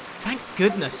 Thank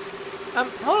goodness.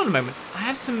 Hold on a moment. I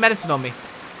have some medicine on me.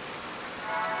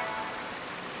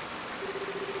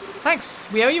 Thanks,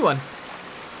 we owe you one.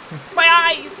 My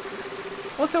eyes!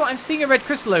 Also, I'm seeing a red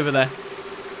crystal over there.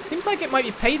 Seems like it might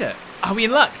be pay dirt. Are we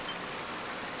in luck?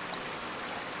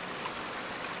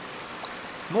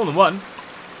 More than one.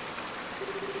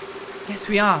 Yes,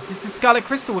 we are. This is Scarlet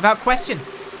Crystal, without question.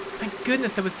 Thank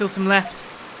goodness there was still some left.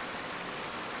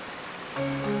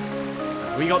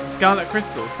 So we got the Scarlet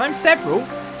Crystal. Times several.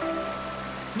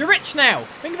 You're rich now.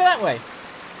 Think of it that way.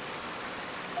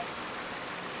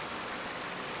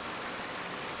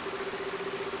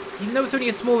 Even though it's only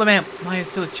a small amount, Maya's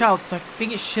still a child, so I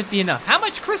think it should be enough. How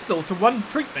much crystal to one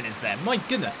treatment is there? My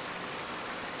goodness.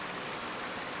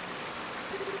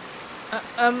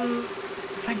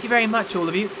 Thank you very much, all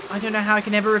of you. I don't know how I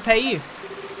can ever repay you.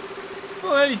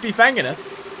 Well, at least be thanking us.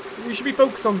 We should be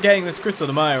focused on getting this crystal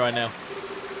to Maya right now.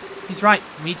 He's right.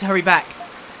 We need to hurry back.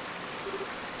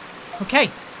 Okay.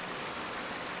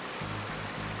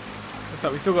 Looks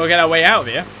like we still got to get our way out of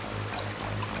here.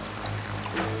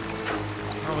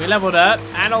 Oh, we leveled up.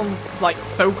 Adol's like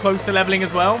so close to leveling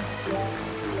as well.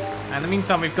 And in the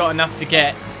meantime, we've got enough to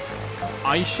get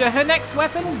Aisha her next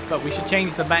weapon, but we should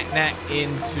change the back knack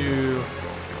into...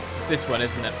 It's this one,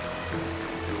 isn't it?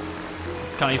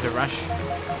 Kaiser Rush.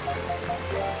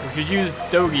 We should use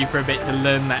Dogi for a bit to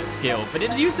learn that skill, but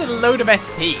it uses a load of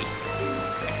SP.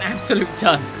 An absolute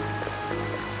ton.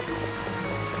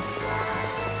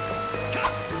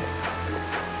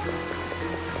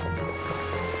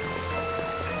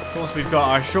 Of course, we've got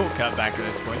our shortcut back at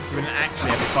this point, so we don't actually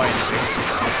have to fight anything.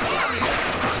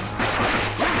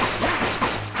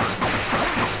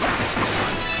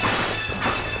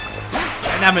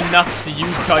 Have enough to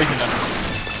use Kaiser.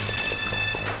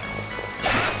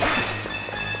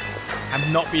 I've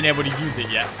not been able to use it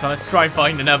yet, so let's try and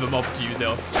find another mob to use it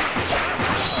on.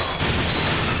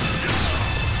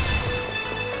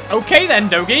 Okay then,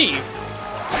 Dogi.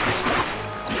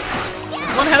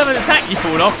 One hell of an attack you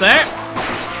pulled off there.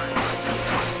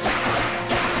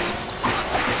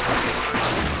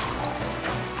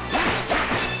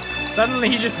 Suddenly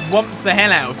he just whomps the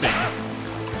hell out of things.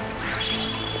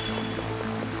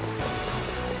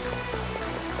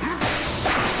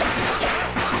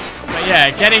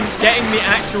 Yeah, getting the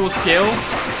actual skill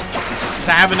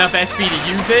to have enough SP to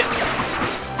use it,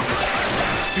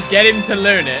 to get him to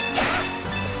learn it,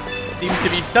 seems to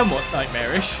be somewhat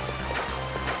nightmarish.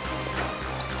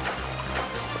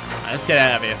 Right, let's get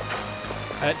out of here.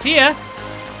 Tia!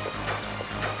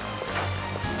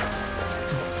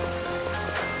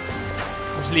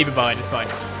 We'll just leave it behind, it's fine.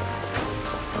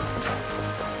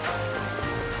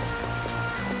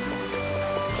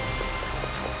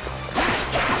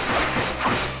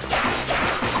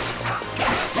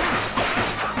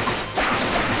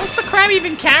 crab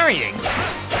even carrying?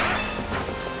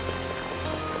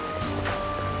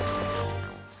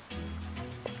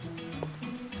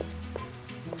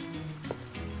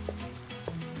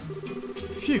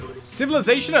 Phew,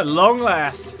 civilization at long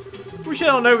last. We should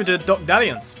head on over to Doc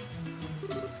Dalliance.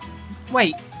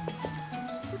 Wait.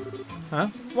 Huh?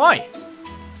 Why?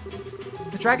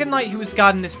 The Dragon Knight who was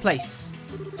guarding this place.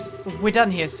 We're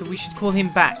done here, so we should call him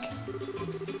back.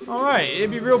 Alright, it'd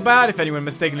be real bad if anyone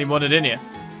mistakenly wandered in here.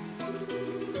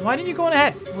 Why don't you go on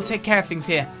ahead? We'll take care of things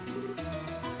here.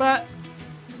 But...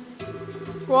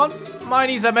 Go on. Mine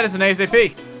needs that medicine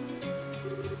ASAP.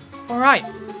 Alright.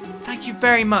 Thank you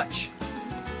very much.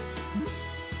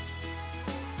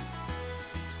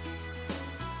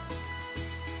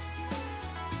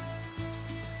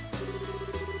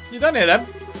 You done here then?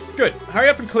 Good. Hurry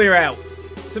up and clear out.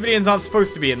 Civilians aren't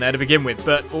supposed to be in there to begin with,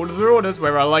 but orders are orders,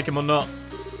 whether I like them or not.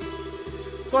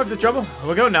 Sorry for the trouble.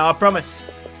 We'll go now, I promise.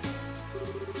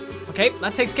 Okay,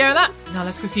 that takes care of that. Now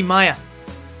let's go see Maya.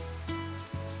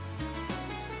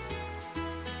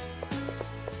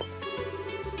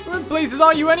 Where in blazes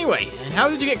are you anyway? And how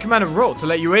did you get Commander Raw to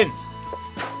let you in?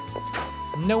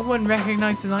 No one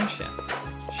recognizes Aisha.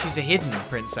 She's a hidden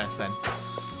princess then.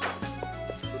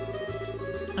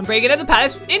 I'm breaking into the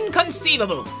palace.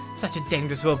 Inconceivable. Such a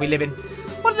dangerous world we live in.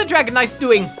 What are the Dragon Knights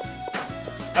doing?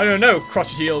 I don't know,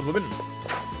 crotchety old woman.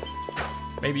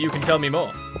 Maybe you can tell me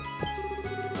more.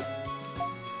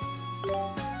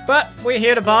 But we're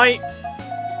here to buy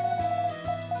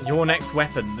your next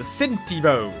weapon, the Sinti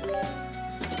Bow.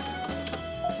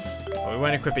 Well, we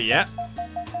won't equip it yet.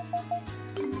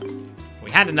 We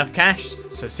had enough cash,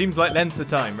 so it seems like then's the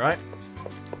time, right?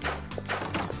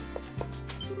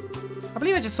 I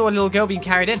believe I just saw a little girl being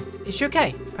carried in. Is she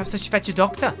okay? Perhaps I should fetch a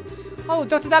doctor. Oh,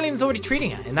 Dr. Dalian's already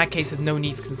treating her. In that case, there's no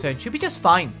need for concern. She'll be just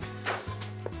fine.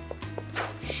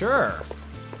 Sure.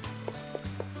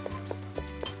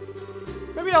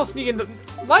 Maybe I'll sneak in the...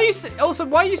 Why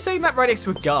are you saying that right next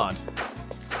to a guard?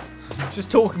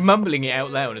 Just mumbling it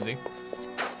out loud, is he?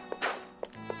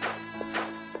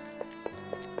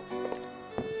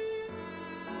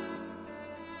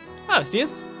 Oh,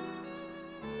 Stias.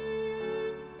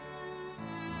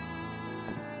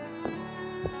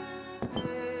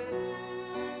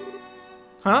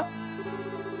 Huh?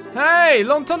 Hey,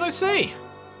 long time no see.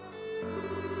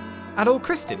 Adol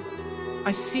Kristen.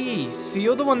 I see. So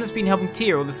you're the one that's been helping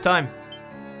Tia all this time.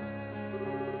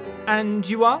 And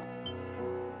you are?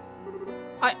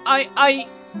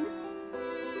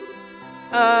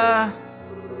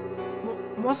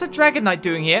 What's a Dragon Knight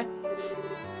doing here?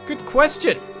 Good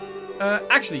question.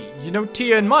 Actually, you know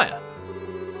Tia and Maya?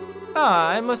 Ah,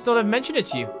 I must not have mentioned it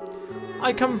to you.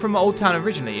 I come from Old Town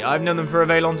originally. I've known them for a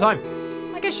very long time.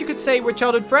 I guess you could say we're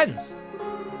childhood friends.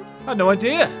 I had no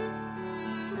idea.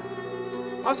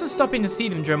 I was just stopping to see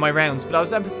them during my rounds, but I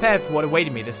was unprepared for what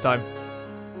awaited me this time.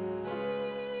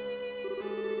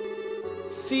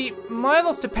 See, Maya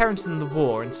lost her parents in the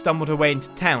war and stumbled her way into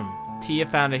town. Tia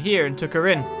found her here and took her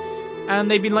in, and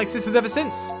they've been like sisters ever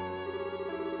since.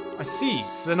 I see,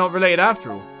 so they're not related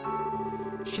after all.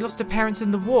 She lost her parents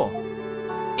in the war.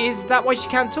 Is that why she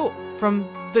can't talk? From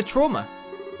the trauma?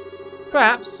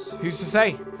 Perhaps, who's to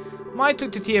say? Maya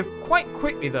took to Tia quite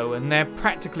quickly though, and they're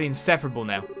practically inseparable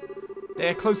now.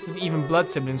 They're closer than even blood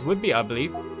siblings would be, I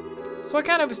believe. So I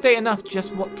can't overstate enough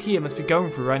just what Tia must be going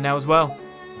through right now as well.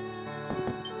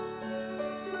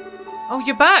 Oh,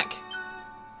 you're back!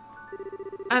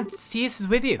 And Stias is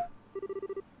with you.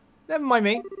 Never mind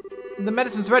me. The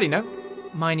medicine's ready, no?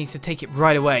 Maya needs to take it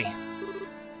right away.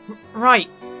 Right.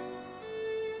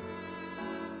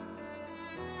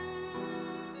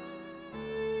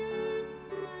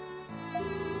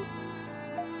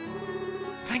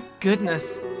 Thank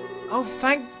goodness. Oh,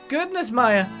 thank goodness,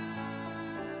 Maya.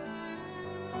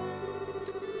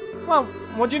 Well,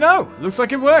 what do you know? Looks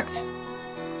like it worked.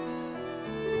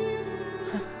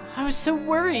 I was so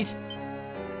worried.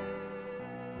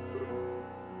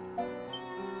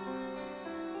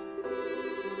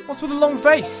 What's with the long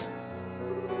face?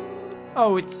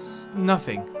 Oh, it's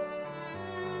nothing.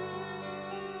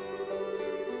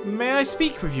 May I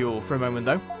speak with you all for a moment,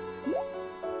 though?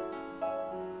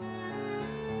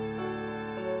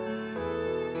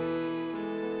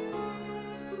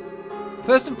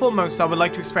 First and foremost, I would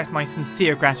like to express my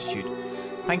sincere gratitude.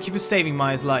 Thank you for saving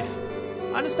Maya's life.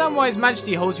 I understand why His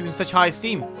Majesty holds you in such high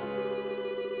esteem.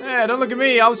 Yeah, don't look at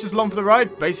me, I was just along for the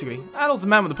ride, basically. Adol's the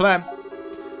man with the plan.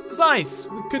 Besides,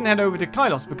 we couldn't head over to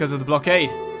Kylos because of the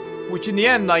blockade. Which in the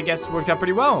end, I guess, worked out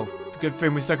pretty well. Good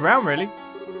thing we stuck around, really.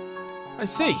 I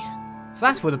see. So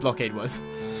that's where the blockade was.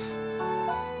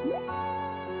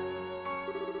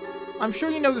 I'm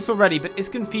sure you know this already, but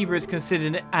Iskan Fever is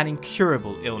considered an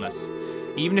incurable illness.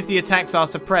 Even if the attacks are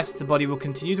suppressed, the body will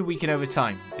continue to weaken over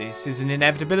time. This is an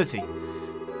inevitability.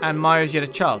 And Maya is yet a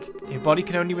child. Her body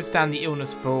can only withstand the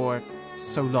illness for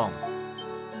so long.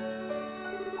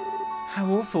 How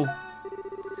awful.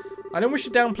 I don't wish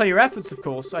to downplay your efforts, of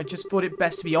course. I just thought it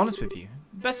best to be honest with you.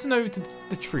 Best to know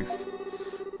the truth.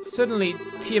 Certainly,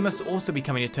 Tia must also be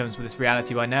coming to terms with this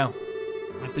reality by now.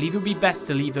 I believe it would be best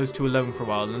to leave those two alone for a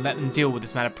while and let them deal with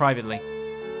this matter privately.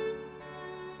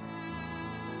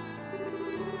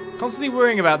 Constantly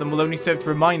worrying about them will only serve to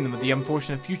remind them of the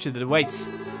unfortunate future that awaits.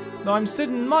 Though I'm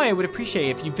certain Maya would appreciate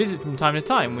it if you visit from time to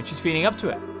time when she's feeling up to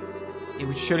it. It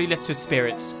would surely lift her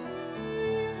spirits.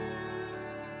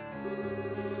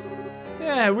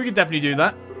 Yeah, we could definitely do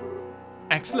that.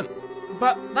 Excellent.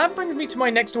 But that brings me to my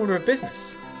next order of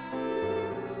business.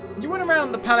 You went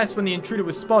around the palace when the intruder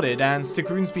was spotted, and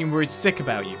Sigrun's been worried sick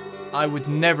about you. I would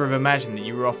never have imagined that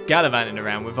you were off gallivanting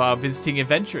around with our visiting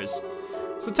adventurers.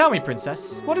 So tell me,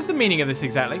 Princess, what is the meaning of this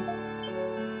exactly?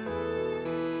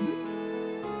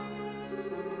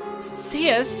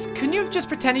 Sears, couldn't you have just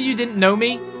pretended you didn't know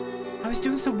me? I was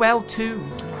doing so well too.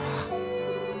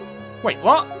 Wait,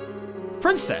 what?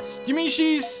 Princess? Do you mean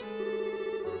she's...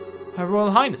 Her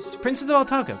Royal Highness, Princess of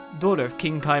Altago, daughter of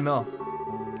King Kaimel.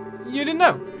 You didn't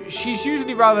know? She's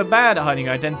usually rather bad at hiding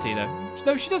her identity,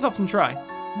 though she does often try.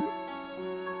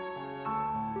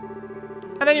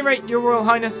 At any rate, Your Royal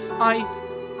Highness, I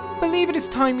believe it is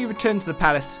time you return to the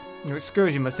palace. Your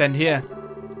excursion must end here.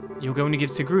 You're going to give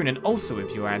Sigrun an ulcer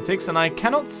with your antics, and I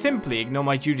cannot simply ignore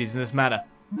my duties in this matter.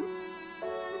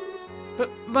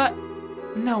 But,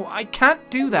 no, I can't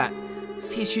do that.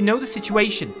 See, as you know the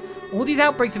situation. All these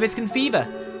outbreaks of Iskan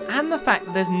Fever, and the fact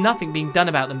that there's nothing being done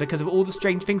about them because of all the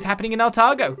strange things happening in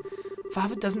Altago.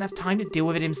 Father doesn't have time to deal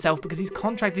with it himself because he's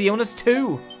contracted the illness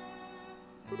too.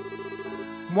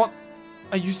 What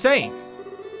are you saying?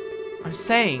 I'm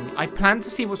saying I plan to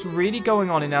see what's really going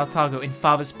on in Altago in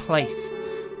Father's place.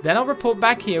 Then I'll report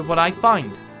back here what I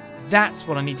find. That's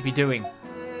what I need to be doing.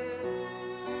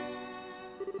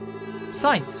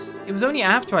 Besides, it was only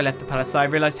after I left the palace that I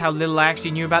realized how little I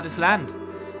actually knew about this land.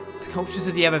 The cultures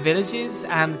of the other villages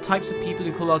and the types of people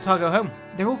who call Altago home.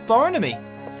 They're all foreign to me.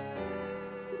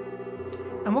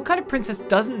 And what kind of princess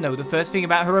doesn't know the first thing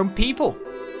about her own people?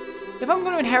 If I'm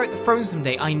going to inherit the throne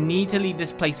someday, I need to leave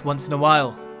this place once in a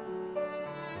while.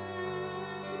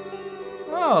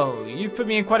 Oh, you've put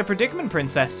me in quite a predicament,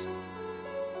 Princess.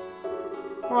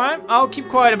 Alright, I'll keep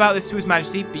quiet about this to His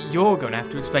Majesty, but you're going to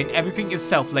have to explain everything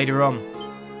yourself later on.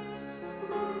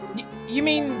 You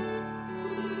mean...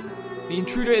 The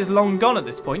intruder is long gone at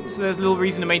this point, so there's little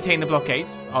reason to maintain the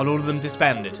blockades. I'll order them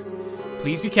disbanded.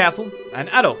 Please be careful, and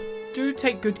Adol, do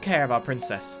take good care of our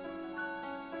princess.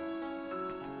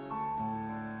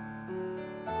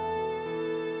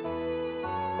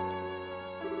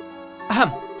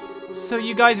 So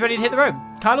you guys ready to hit the road?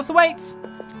 Carlos awaits.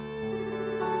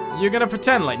 You're gonna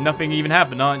pretend like nothing even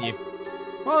happened, aren't you?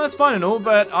 Well, that's fine and all,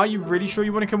 but are you really sure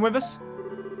you want to come with us?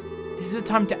 This is a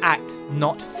time to act,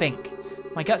 not think.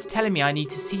 My gut's telling me I need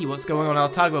to see what's going on in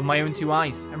Altago with my own two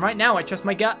eyes. And right now, I trust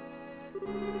my gut.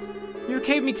 You're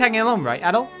okay with me tagging along, right,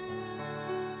 Adol?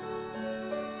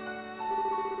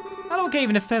 Adol gave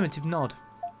an affirmative nod.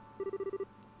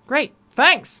 Great,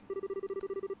 thanks!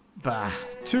 Bah,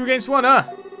 2 against 1,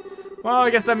 huh? Well,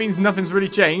 I guess that means nothing's really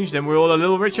changed and we're all a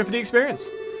little richer for the experience.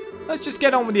 Let's just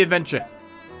get on with the adventure.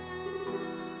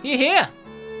 Here!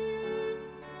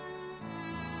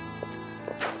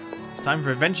 It's time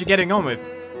for adventure getting on with.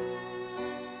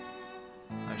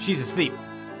 Oh, she's asleep.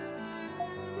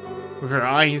 With her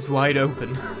eyes wide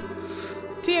open.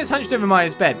 Tia's hunched over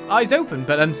Maya's bed, eyes open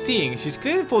but unseeing. She's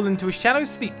clearly fallen into a shallow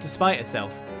sleep despite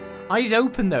herself. Eyes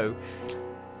open though.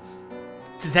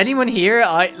 Does anyone here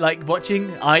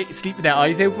watching sleep with their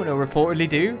eyes open or reportedly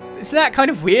do? Isn't that kind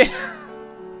of weird?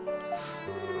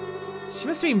 She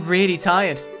must have been really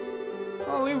tired.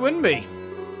 Oh, who wouldn't be?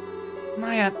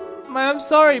 Maya, I'm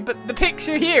sorry, but the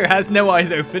picture here has no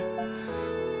eyes open.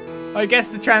 I guess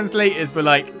the translators were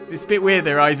like, it's a bit weird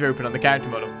their eyes are open on the character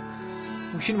model.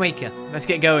 We shouldn't wake her. Let's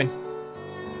get going.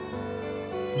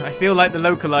 I feel like the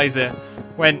localizer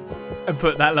went and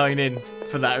put that line in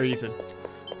for that reason.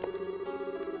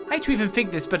 I hate to even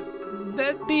think this, but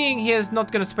that being here is not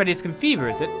going to spread Iskan Fever,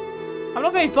 is it? I'm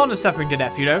not very fond of suffering to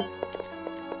death, you know.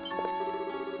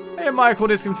 Hey, Maya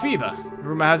called Iskan Fever.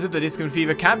 Rumor has it that Iskan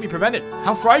Fever can be prevented.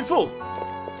 How frightful!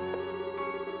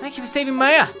 Thank you for saving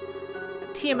Maya.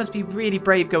 Tia must be really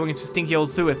brave going into a stinky old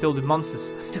sewer filled with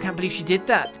monsters. I still can't believe she did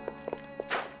that.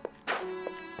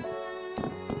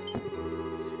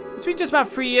 It's been just about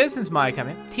 3 years since Maya came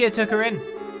in. Tia took her in.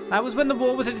 That was when the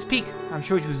war was at its peak. I'm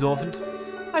sure she was orphaned.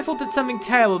 I thought that something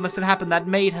terrible must have happened that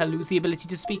made her lose the ability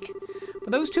to speak.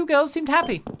 But those two girls seemed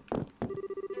happy.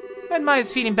 And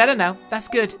Maya's feeling better now. That's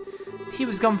good. He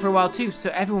was gone for a while too, so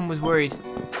everyone was worried.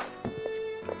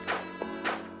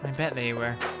 I bet they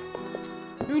were.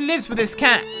 Who lives with this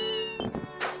cat?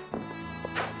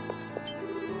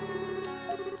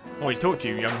 Oh, talk to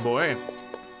you, young boy.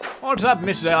 What's up,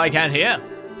 mister? I can't hear.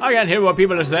 I can't hear what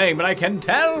people are saying, but I can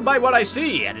tell by what I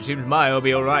see, and it seems Maya will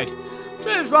be alright.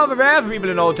 It's rather rare for people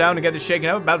in Old Town to get this shaken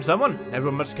up about someone.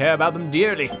 Everyone must care about them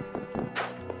dearly.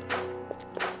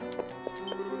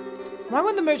 Why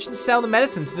won't the merchants sell the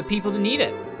medicine to the people that need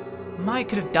it? Maya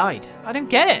could have died. I don't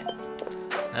get it.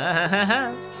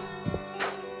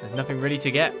 There's nothing really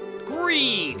to get.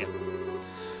 Greed!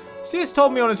 Sias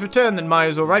told me on his return that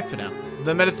Maya's alright for now.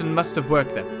 The medicine must have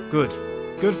worked then. Good.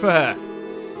 Good for her.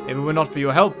 If it were not for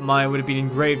your help, Maya would have been in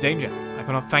grave danger. I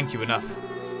cannot thank you enough.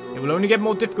 It will only get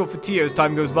more difficult for Tia as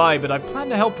time goes by, but I plan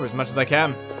to help her as much as I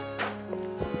can.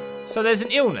 So there's an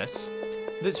illness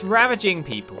that's ravaging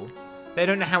people. They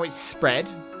don't know how it's spread.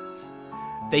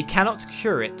 They cannot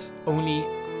cure it, only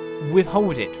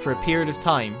withhold it for a period of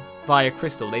time via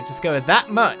crystal. They've discovered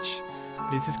that much.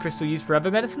 But is this crystal used for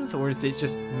other medicines, or is it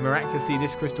just miraculously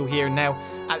this crystal here and now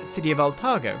at the city of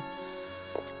Altago?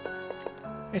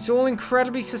 It's all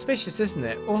incredibly suspicious, isn't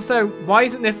it? Also, why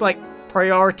isn't this like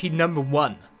priority number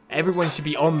 1? Everyone should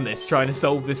be on this, trying to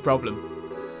solve this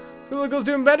problem. So the girl's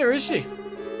doing better, is she?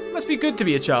 Must be good to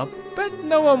be a child. But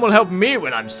no one will help me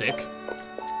when I'm sick.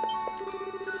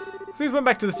 Sias went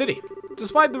back to the city.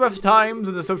 Despite the rough times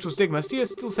and the social stigma, Sias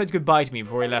still said goodbye to me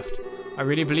before he left. I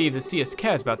really believe that Sias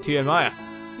cares about Tia and Maya.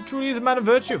 He truly is a man of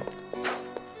virtue.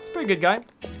 He's a pretty good guy.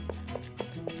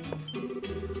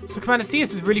 So Commander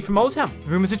Sias is really from Old Town.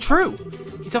 The rumours are true.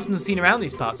 He's often seen around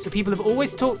these parts, so people have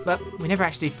always talked, but we never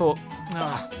actually thought.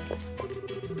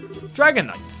 Dragon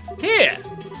Knights? Here!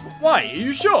 Why, are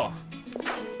you sure?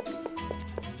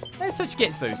 Where such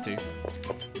gets those two?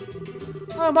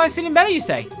 Oh, Maya's feeling better, you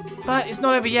say? But it's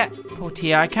not over yet. Poor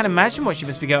Tia, I can't imagine what she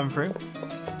must be going through.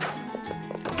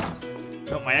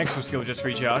 Got my extra skill just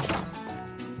recharged.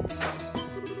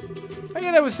 Oh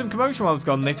yeah, there was some commotion while I was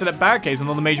gone. They set up barricades on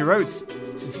all the major roads.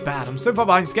 This is bad. I'm so far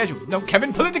behind schedule. No,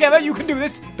 Kevin, pull it together. You can do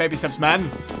this. Baby steps, man.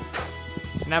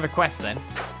 Can I have a quest then?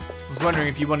 I was wondering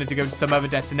if you wanted to go to some other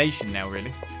destination now,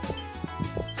 really.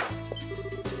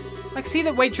 I can see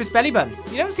that waitress belly button.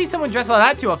 You don't see someone dressed like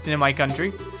that too often in my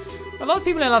country. A lot of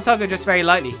people in Altago dress very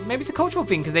lightly. Maybe it's a cultural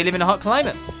thing because they live in a hot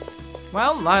climate.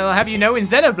 Well, I'll have you know in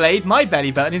Xenoblade, my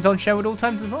belly button is on show at all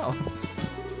times as well.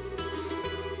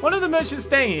 One of the merchants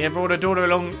staying here brought her daughter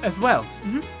along as well.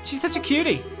 She's such a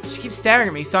cutie. She keeps staring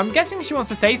at me, so I'm guessing she wants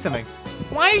to say something.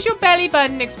 Why is your belly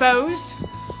button exposed?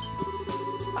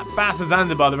 That bastard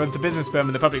Zanzibar that runs a business firm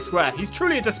in the public square. He's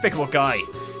truly a despicable guy.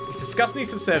 He's disgustingly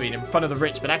subservient in front of the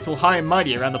rich, but acts all high and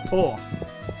mighty around the poor.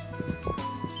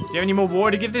 Do you have any more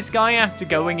water to give this guy after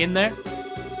going in there?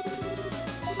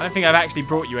 I don't think I've actually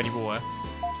brought you any water.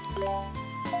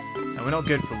 No, we're not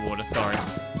good for water, sorry.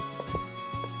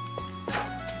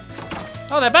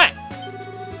 Oh, they're back!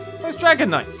 Those Dragon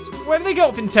Knights. Where do they go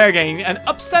off interrogating an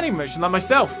upstanding merchant like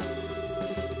myself?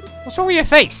 What's wrong with your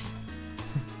face?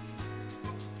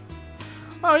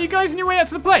 Oh, are you guys on your way out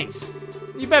to the plains?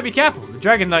 You better be careful. The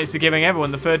Dragon Knights are giving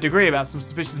everyone the 3rd degree about some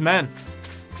suspicious man.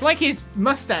 It's like his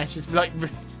mustache is like...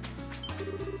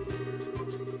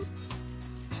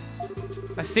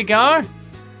 A cigar?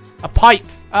 A pipe.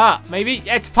 Ah, maybe?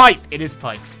 It's pipe. It is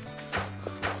pipe.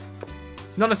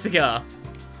 It's not a cigar.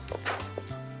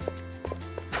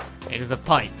 It is a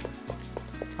pipe.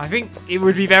 I think it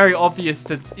would be very obvious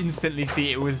to instantly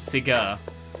see it was a cigar.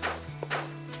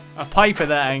 A pipe at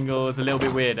that angle is a little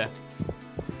bit weirder.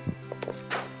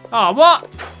 Ah, what?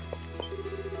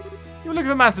 You're looking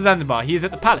for Master Zanzibar. He is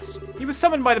at the palace. He was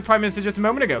summoned by the Prime Minister just a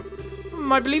moment ago.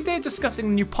 I believe they are discussing a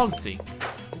new policy.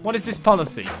 What is this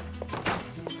policy?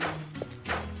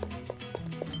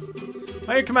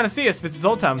 I hear Commander Sias visits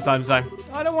Old Town from time to time.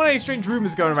 I don't want any strange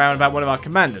rumors going around about one of our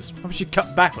commanders. Probably should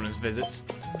cut back on his visits.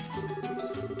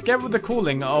 Together with the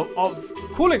cooling off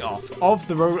of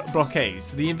the road blockades,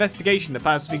 the investigation that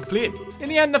plans to be completed. In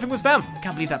the end, nothing was found. I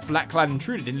can't believe that black-clad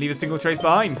intruder didn't leave a single trace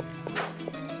behind.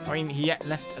 I mean, he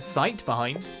left a site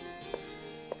behind.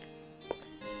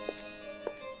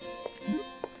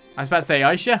 I was about to say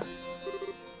Aisha.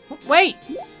 Wait!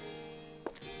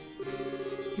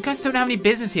 You guys don't have any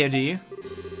business here, do you?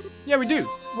 Yeah, we do.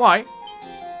 Why?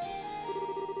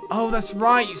 Oh, that's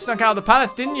right. You snuck out of the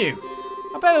palace, didn't you?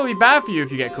 I bet it'll be bad for you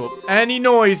if you get caught. Any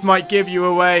noise might give you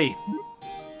away.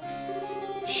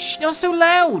 Shh, not so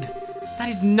loud. That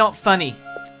is not funny.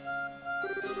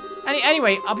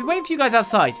 Anyway, I'll be waiting for you guys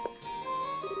outside.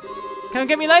 Come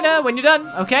get me later when you're done,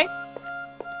 okay?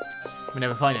 We'll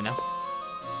never find her now.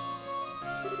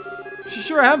 She's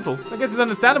sure a handful. I guess it's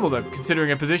understandable, though, considering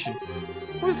her position.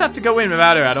 We'll just have to go in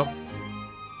without her, Adol.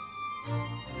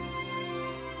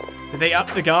 Did they up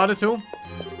the guard at all?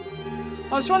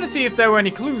 I was trying to see if there were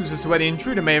any clues as to where the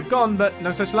intruder may have gone, but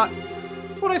no such luck.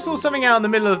 Thought I saw something out in the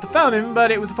middle of the fountain,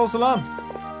 but it was a false alarm.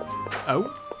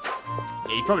 Oh?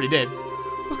 Yeah, he probably did.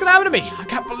 What's gonna happen to me? I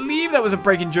can't believe there was a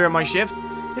break-in during my shift.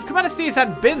 If Commander Sears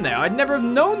hadn't been there, I'd never have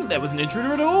known that there was an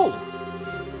intruder at all.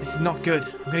 This is not good.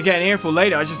 I'm gonna get an earful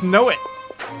later, I just know it.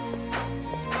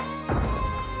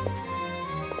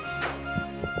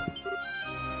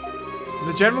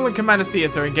 The General and Commander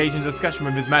Sears are engaged in discussion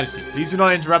with His Majesty. Please do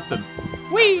not interrupt them.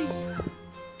 Whee!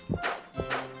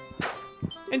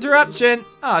 Interruption!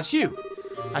 Ah, it's you.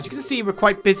 As you can see, we're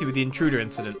quite busy with the intruder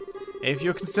incident. If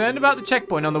you're concerned about the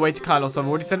checkpoint on the way to Kylos, I've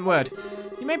already sent word.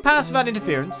 You may pass without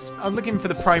interference. I was looking for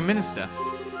the Prime Minister.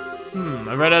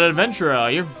 A red-eyed adventurer,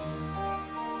 are you?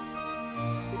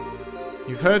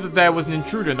 You've heard that there was an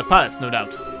intruder in the palace, no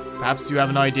doubt. Perhaps you have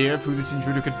an idea of who this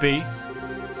intruder could be?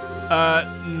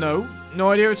 No. No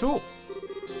idea at all.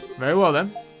 Very well,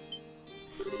 then.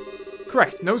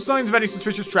 Correct. No signs of any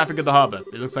suspicious traffic at the harbour.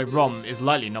 It looks like Rom is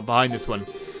likely not behind this one.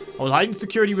 I will heighten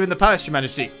security within the palace, Your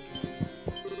Majesty.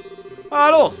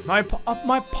 Adol,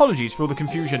 my apologies for all the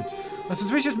confusion. A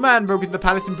suspicious man broke into the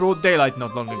palace in broad daylight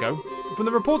not long ago. From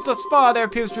the reports thus far, there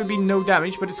appears to have been no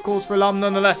damage, but it's cause for alarm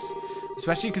nonetheless.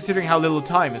 Especially considering how little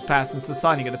time has passed since the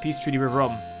signing of the peace treaty with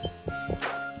Rom.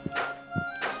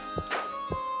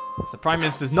 The Prime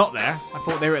Minister's not there. I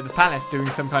thought they were at the palace doing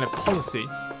some kind of policy.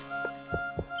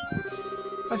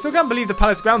 I still can't believe the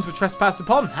palace grounds were trespassed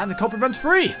upon, and the culprit runs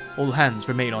free. All hands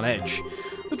remain on edge.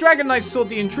 The Dragon Knights sought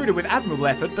the intruder with admirable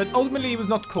effort, but ultimately he was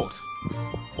not caught.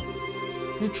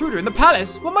 An intruder in the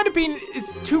palace? What might have been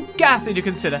is too ghastly to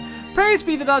consider. Praise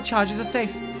be that our charges are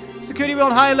safe. Security will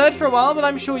be on high alert for a while, but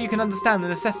I'm sure you can understand the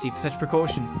necessity for such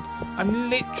precaution. I'm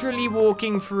literally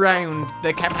walking around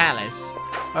the palace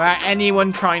without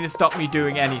anyone trying to stop me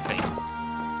doing anything.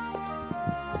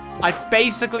 I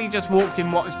basically just walked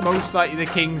in what is most likely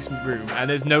the king's room, and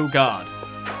there's no guard.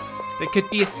 There could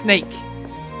be a snake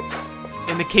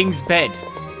in the king's bed.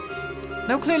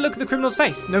 No clear look at the criminal's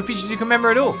face. No features you can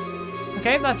remember at all.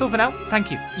 Okay, that's all for now.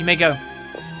 Thank you. You may go.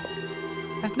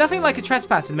 There's nothing like a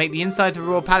trespass to make the insides of a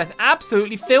royal palace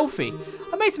absolutely filthy.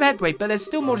 I made some headway, but there's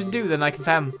still more to do than I can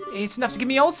fathom. It's enough to give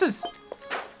me ulcers.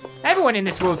 Everyone in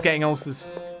this world's getting ulcers.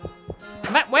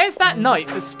 Matt, where's that knight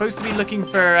that's supposed to be looking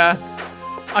for,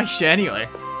 Aisha anyway?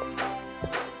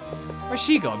 Where's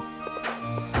she gone?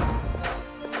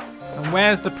 And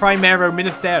where's the Primero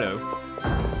Ministero?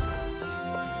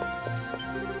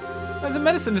 There's a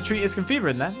medicine to treat Iskan Fever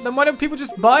in there. Then why don't people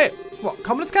just buy it? What,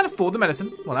 commoners can't afford the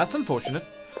medicine? Well, that's unfortunate.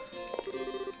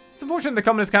 It's unfortunate the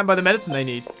commoners can't buy the medicine they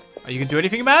need. Are you going to do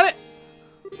anything about it?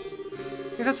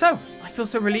 Is that so? I feel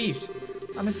so relieved.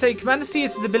 I must say, Commander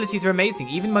Sears' abilities are amazing,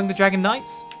 even among the Dragon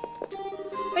Knights.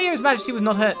 I hear His Majesty was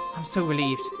not hurt. I'm so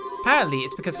relieved. Apparently,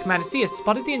 it's because Commander Sears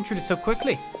spotted the intruder so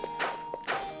quickly.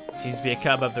 Seems to be a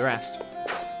cut above the rest.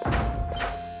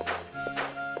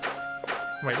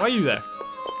 Wait, why are you there?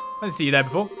 I didn't see you there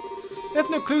before. We have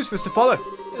no clues for us to follow.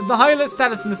 The high alert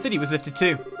status in the city was lifted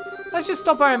too. Let's just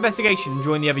stop our investigation and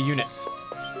join the other units.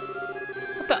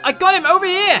 What the? I got him over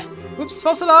here! Whoops,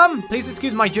 false alarm. Please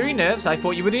excuse my jury nerves. I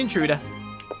thought you were the intruder.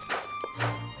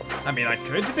 I mean, I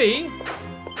could be.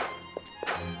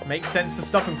 Makes sense to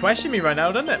stop and question me right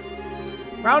now, doesn't it?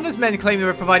 Rounder's men claim they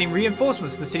were providing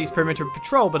reinforcements to the city's perimeter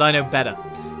patrol, but I know better.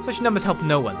 Such numbers help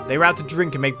no one. They were out to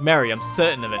drink and make merry, I'm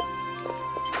certain of it.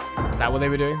 Is that what they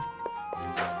were doing?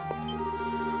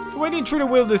 The way the intruder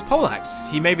wielded his poleaxe,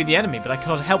 he may be the enemy, but I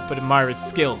cannot help but admire his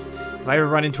skill. If I ever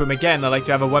run into him again, I'd like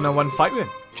to have a one-on-one fight with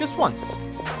him. Just once.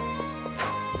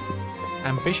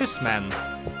 Ambitious man.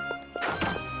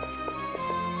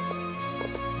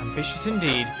 Ambitious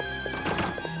indeed.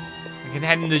 I can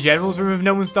head into the general's room if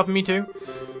no one's stopping me too.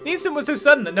 The incident was so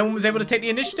sudden that no one was able to take the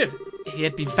initiative. If he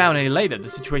had been found any later, the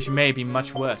situation may have been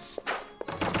much worse.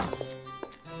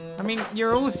 I mean,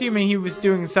 you're all assuming he was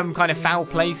doing some kind of foul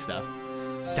play stuff.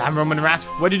 Damn Roman rat,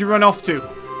 where did you run off to?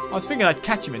 I was thinking I'd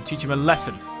catch him and teach him a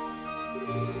lesson.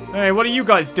 Hey, what are you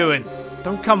guys doing?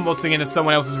 Don't come waltzing into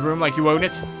someone else's room like you own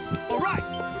it. Alright!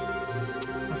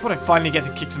 I thought I'd finally get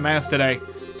to kick some ass today.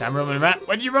 Damn Roman rat,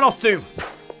 where did you run off to?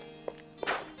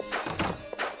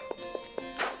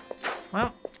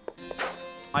 Well,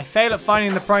 I fail at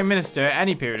finding the Prime Minister at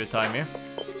any period of time here.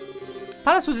 The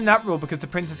palace was in uproar because the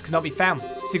princess could not be found.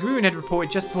 Sigrun had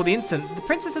reported just before the incident that the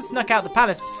princess had snuck out the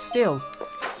palace, but still.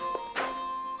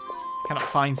 Cannot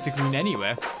find Sigrun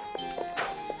anywhere.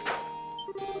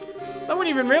 I wouldn't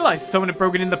even realize someone had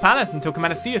broken into the palace until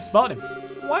Commander Sia spotted him.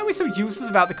 Why are we so useless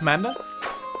without the commander?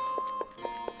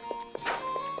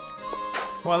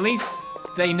 Well, at least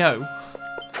they know.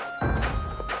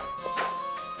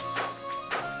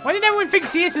 Why did everyone think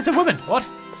Sia is the woman? What?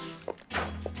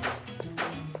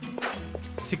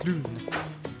 Sigrun.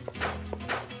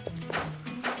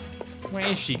 Where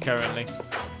is she currently?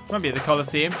 She might be at the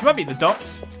Colosseum. She might be at the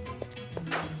docks.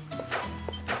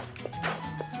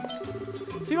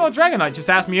 Female Dragonite just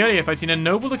asked me earlier if I'd seen a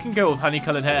noble-looking girl with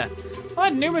honey-coloured hair. I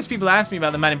had numerous people ask me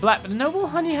about the man in black, but a noble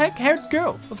honey-haired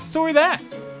girl. What's the story there?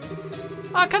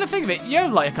 I kind of think of it. You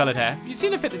have lighter-coloured hair. You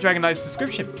seem to fit the Dragonite's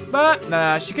description. But,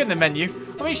 nah, she couldn't have meant you.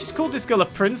 I mean, she's called this girl a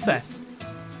princess.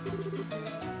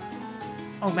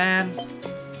 Oh, man.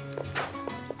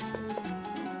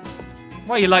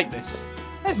 Why you like this?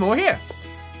 There's more here.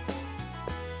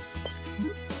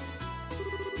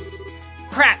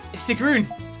 Crap, it's Sigrun.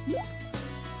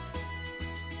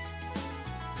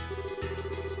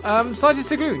 Sergeant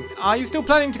Sigrun, are you still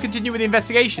planning to continue with the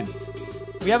investigation?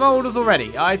 We have our orders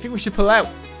already. I think we should pull out.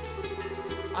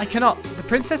 I cannot. The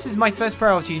princess is my first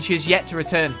priority and she is yet to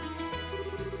return.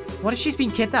 What if she's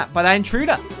been kidnapped by that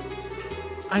intruder?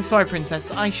 I'm sorry,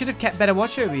 princess. I should have kept better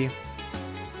watch over you.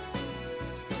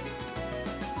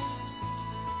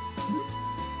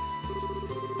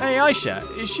 Hey, Aisha.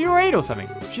 Is she alright or something?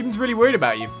 She seems really worried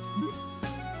about you.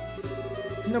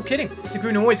 No kidding.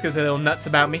 Sigrun always goes a little nuts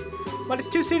about me. But it's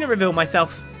too soon to reveal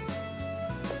myself.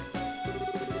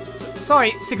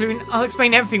 Sorry, Sigrun. I'll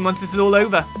explain everything once this is all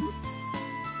over.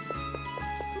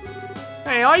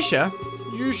 Hey, Aisha.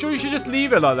 You sure you should just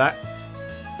leave her like that?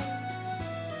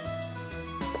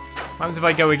 What happens if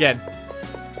I go again?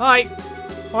 Hi.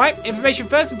 Alright, information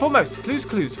first and foremost. Clues,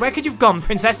 clues. Where could you have gone,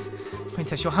 princess?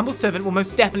 Princess, your humble servant will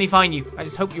most definitely find you. I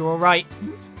just hope you're alright.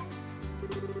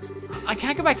 I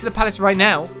can't go back to the palace right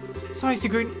now. Sorry,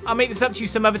 Sigrun. I'll make this up to you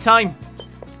some other time.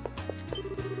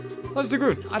 So,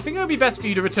 Sigrun, I think it would be best for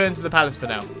you to return to the palace for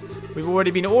now. We've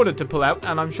already been ordered to pull out,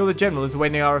 and I'm sure the general is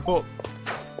awaiting our report.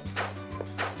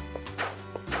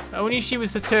 Only she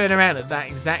was to turn around at that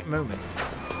exact moment.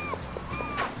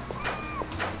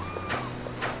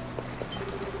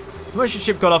 The merchant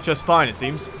ship got off just fine, it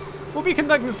seems. We'll be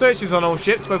conducting searches on all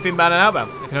ships, both inbound and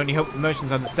outbound. I can only hope the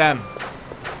merchants understand.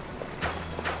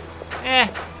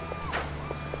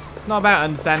 Not about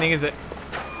understanding, is it?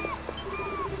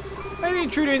 Maybe the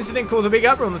intruder incident caused a big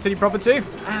uproar on the city proper too.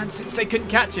 And since they couldn't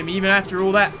catch him even after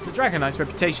all that, the Dragonite's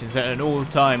reputation is at an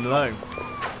all-time low.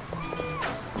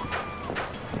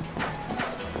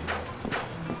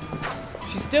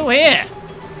 She's still here!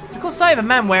 I caught sight of a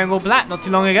man wearing all black not too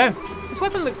long ago. His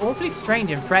weapon looked awfully strange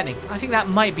and threatening. I think that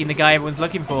might be the guy everyone's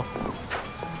looking for.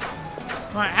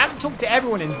 Right, I haven't talked to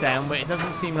everyone in town, but it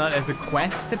doesn't seem like there's a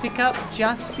quest to pick up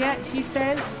just yet, he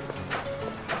says.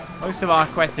 Most of our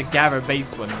quests are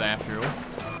gather-based ones, after all.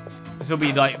 This will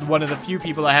be like one of the few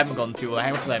people I haven't gone to, or the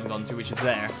houses I haven't gone to, which is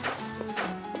there.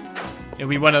 It'll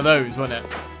be one of those, won't it?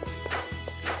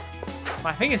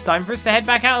 I think it's time for us to head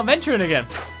back out adventuring again.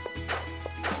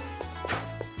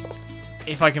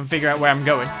 If I can figure out where I'm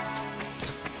going.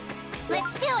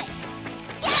 Let's do it!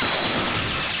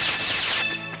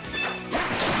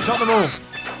 Shot them all.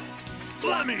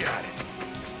 Let me at it.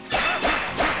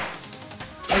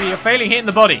 Maybe you're failing hitting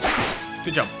the body.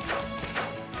 Good job.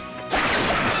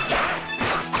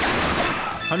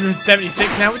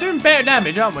 176 now. We're doing better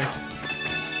damage, aren't we?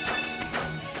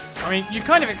 I mean, you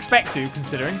kind of expect to,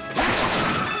 considering.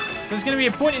 So there's going to be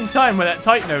a point in time where that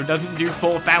tight node doesn't do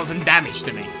 4,000 damage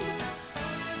to me.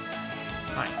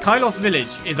 Right, Kylos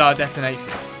Village is our destination.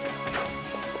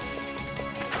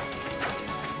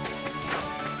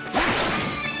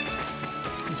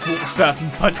 Just walks up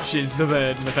and punches the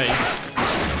bird in the face.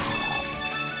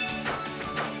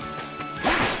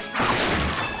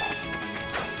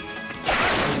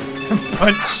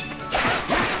 Punch.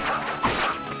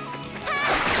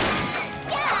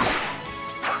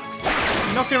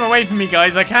 Knocking him away from me,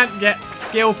 guys. I can't get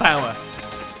skill power.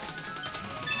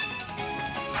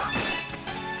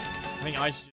 I think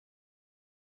I should.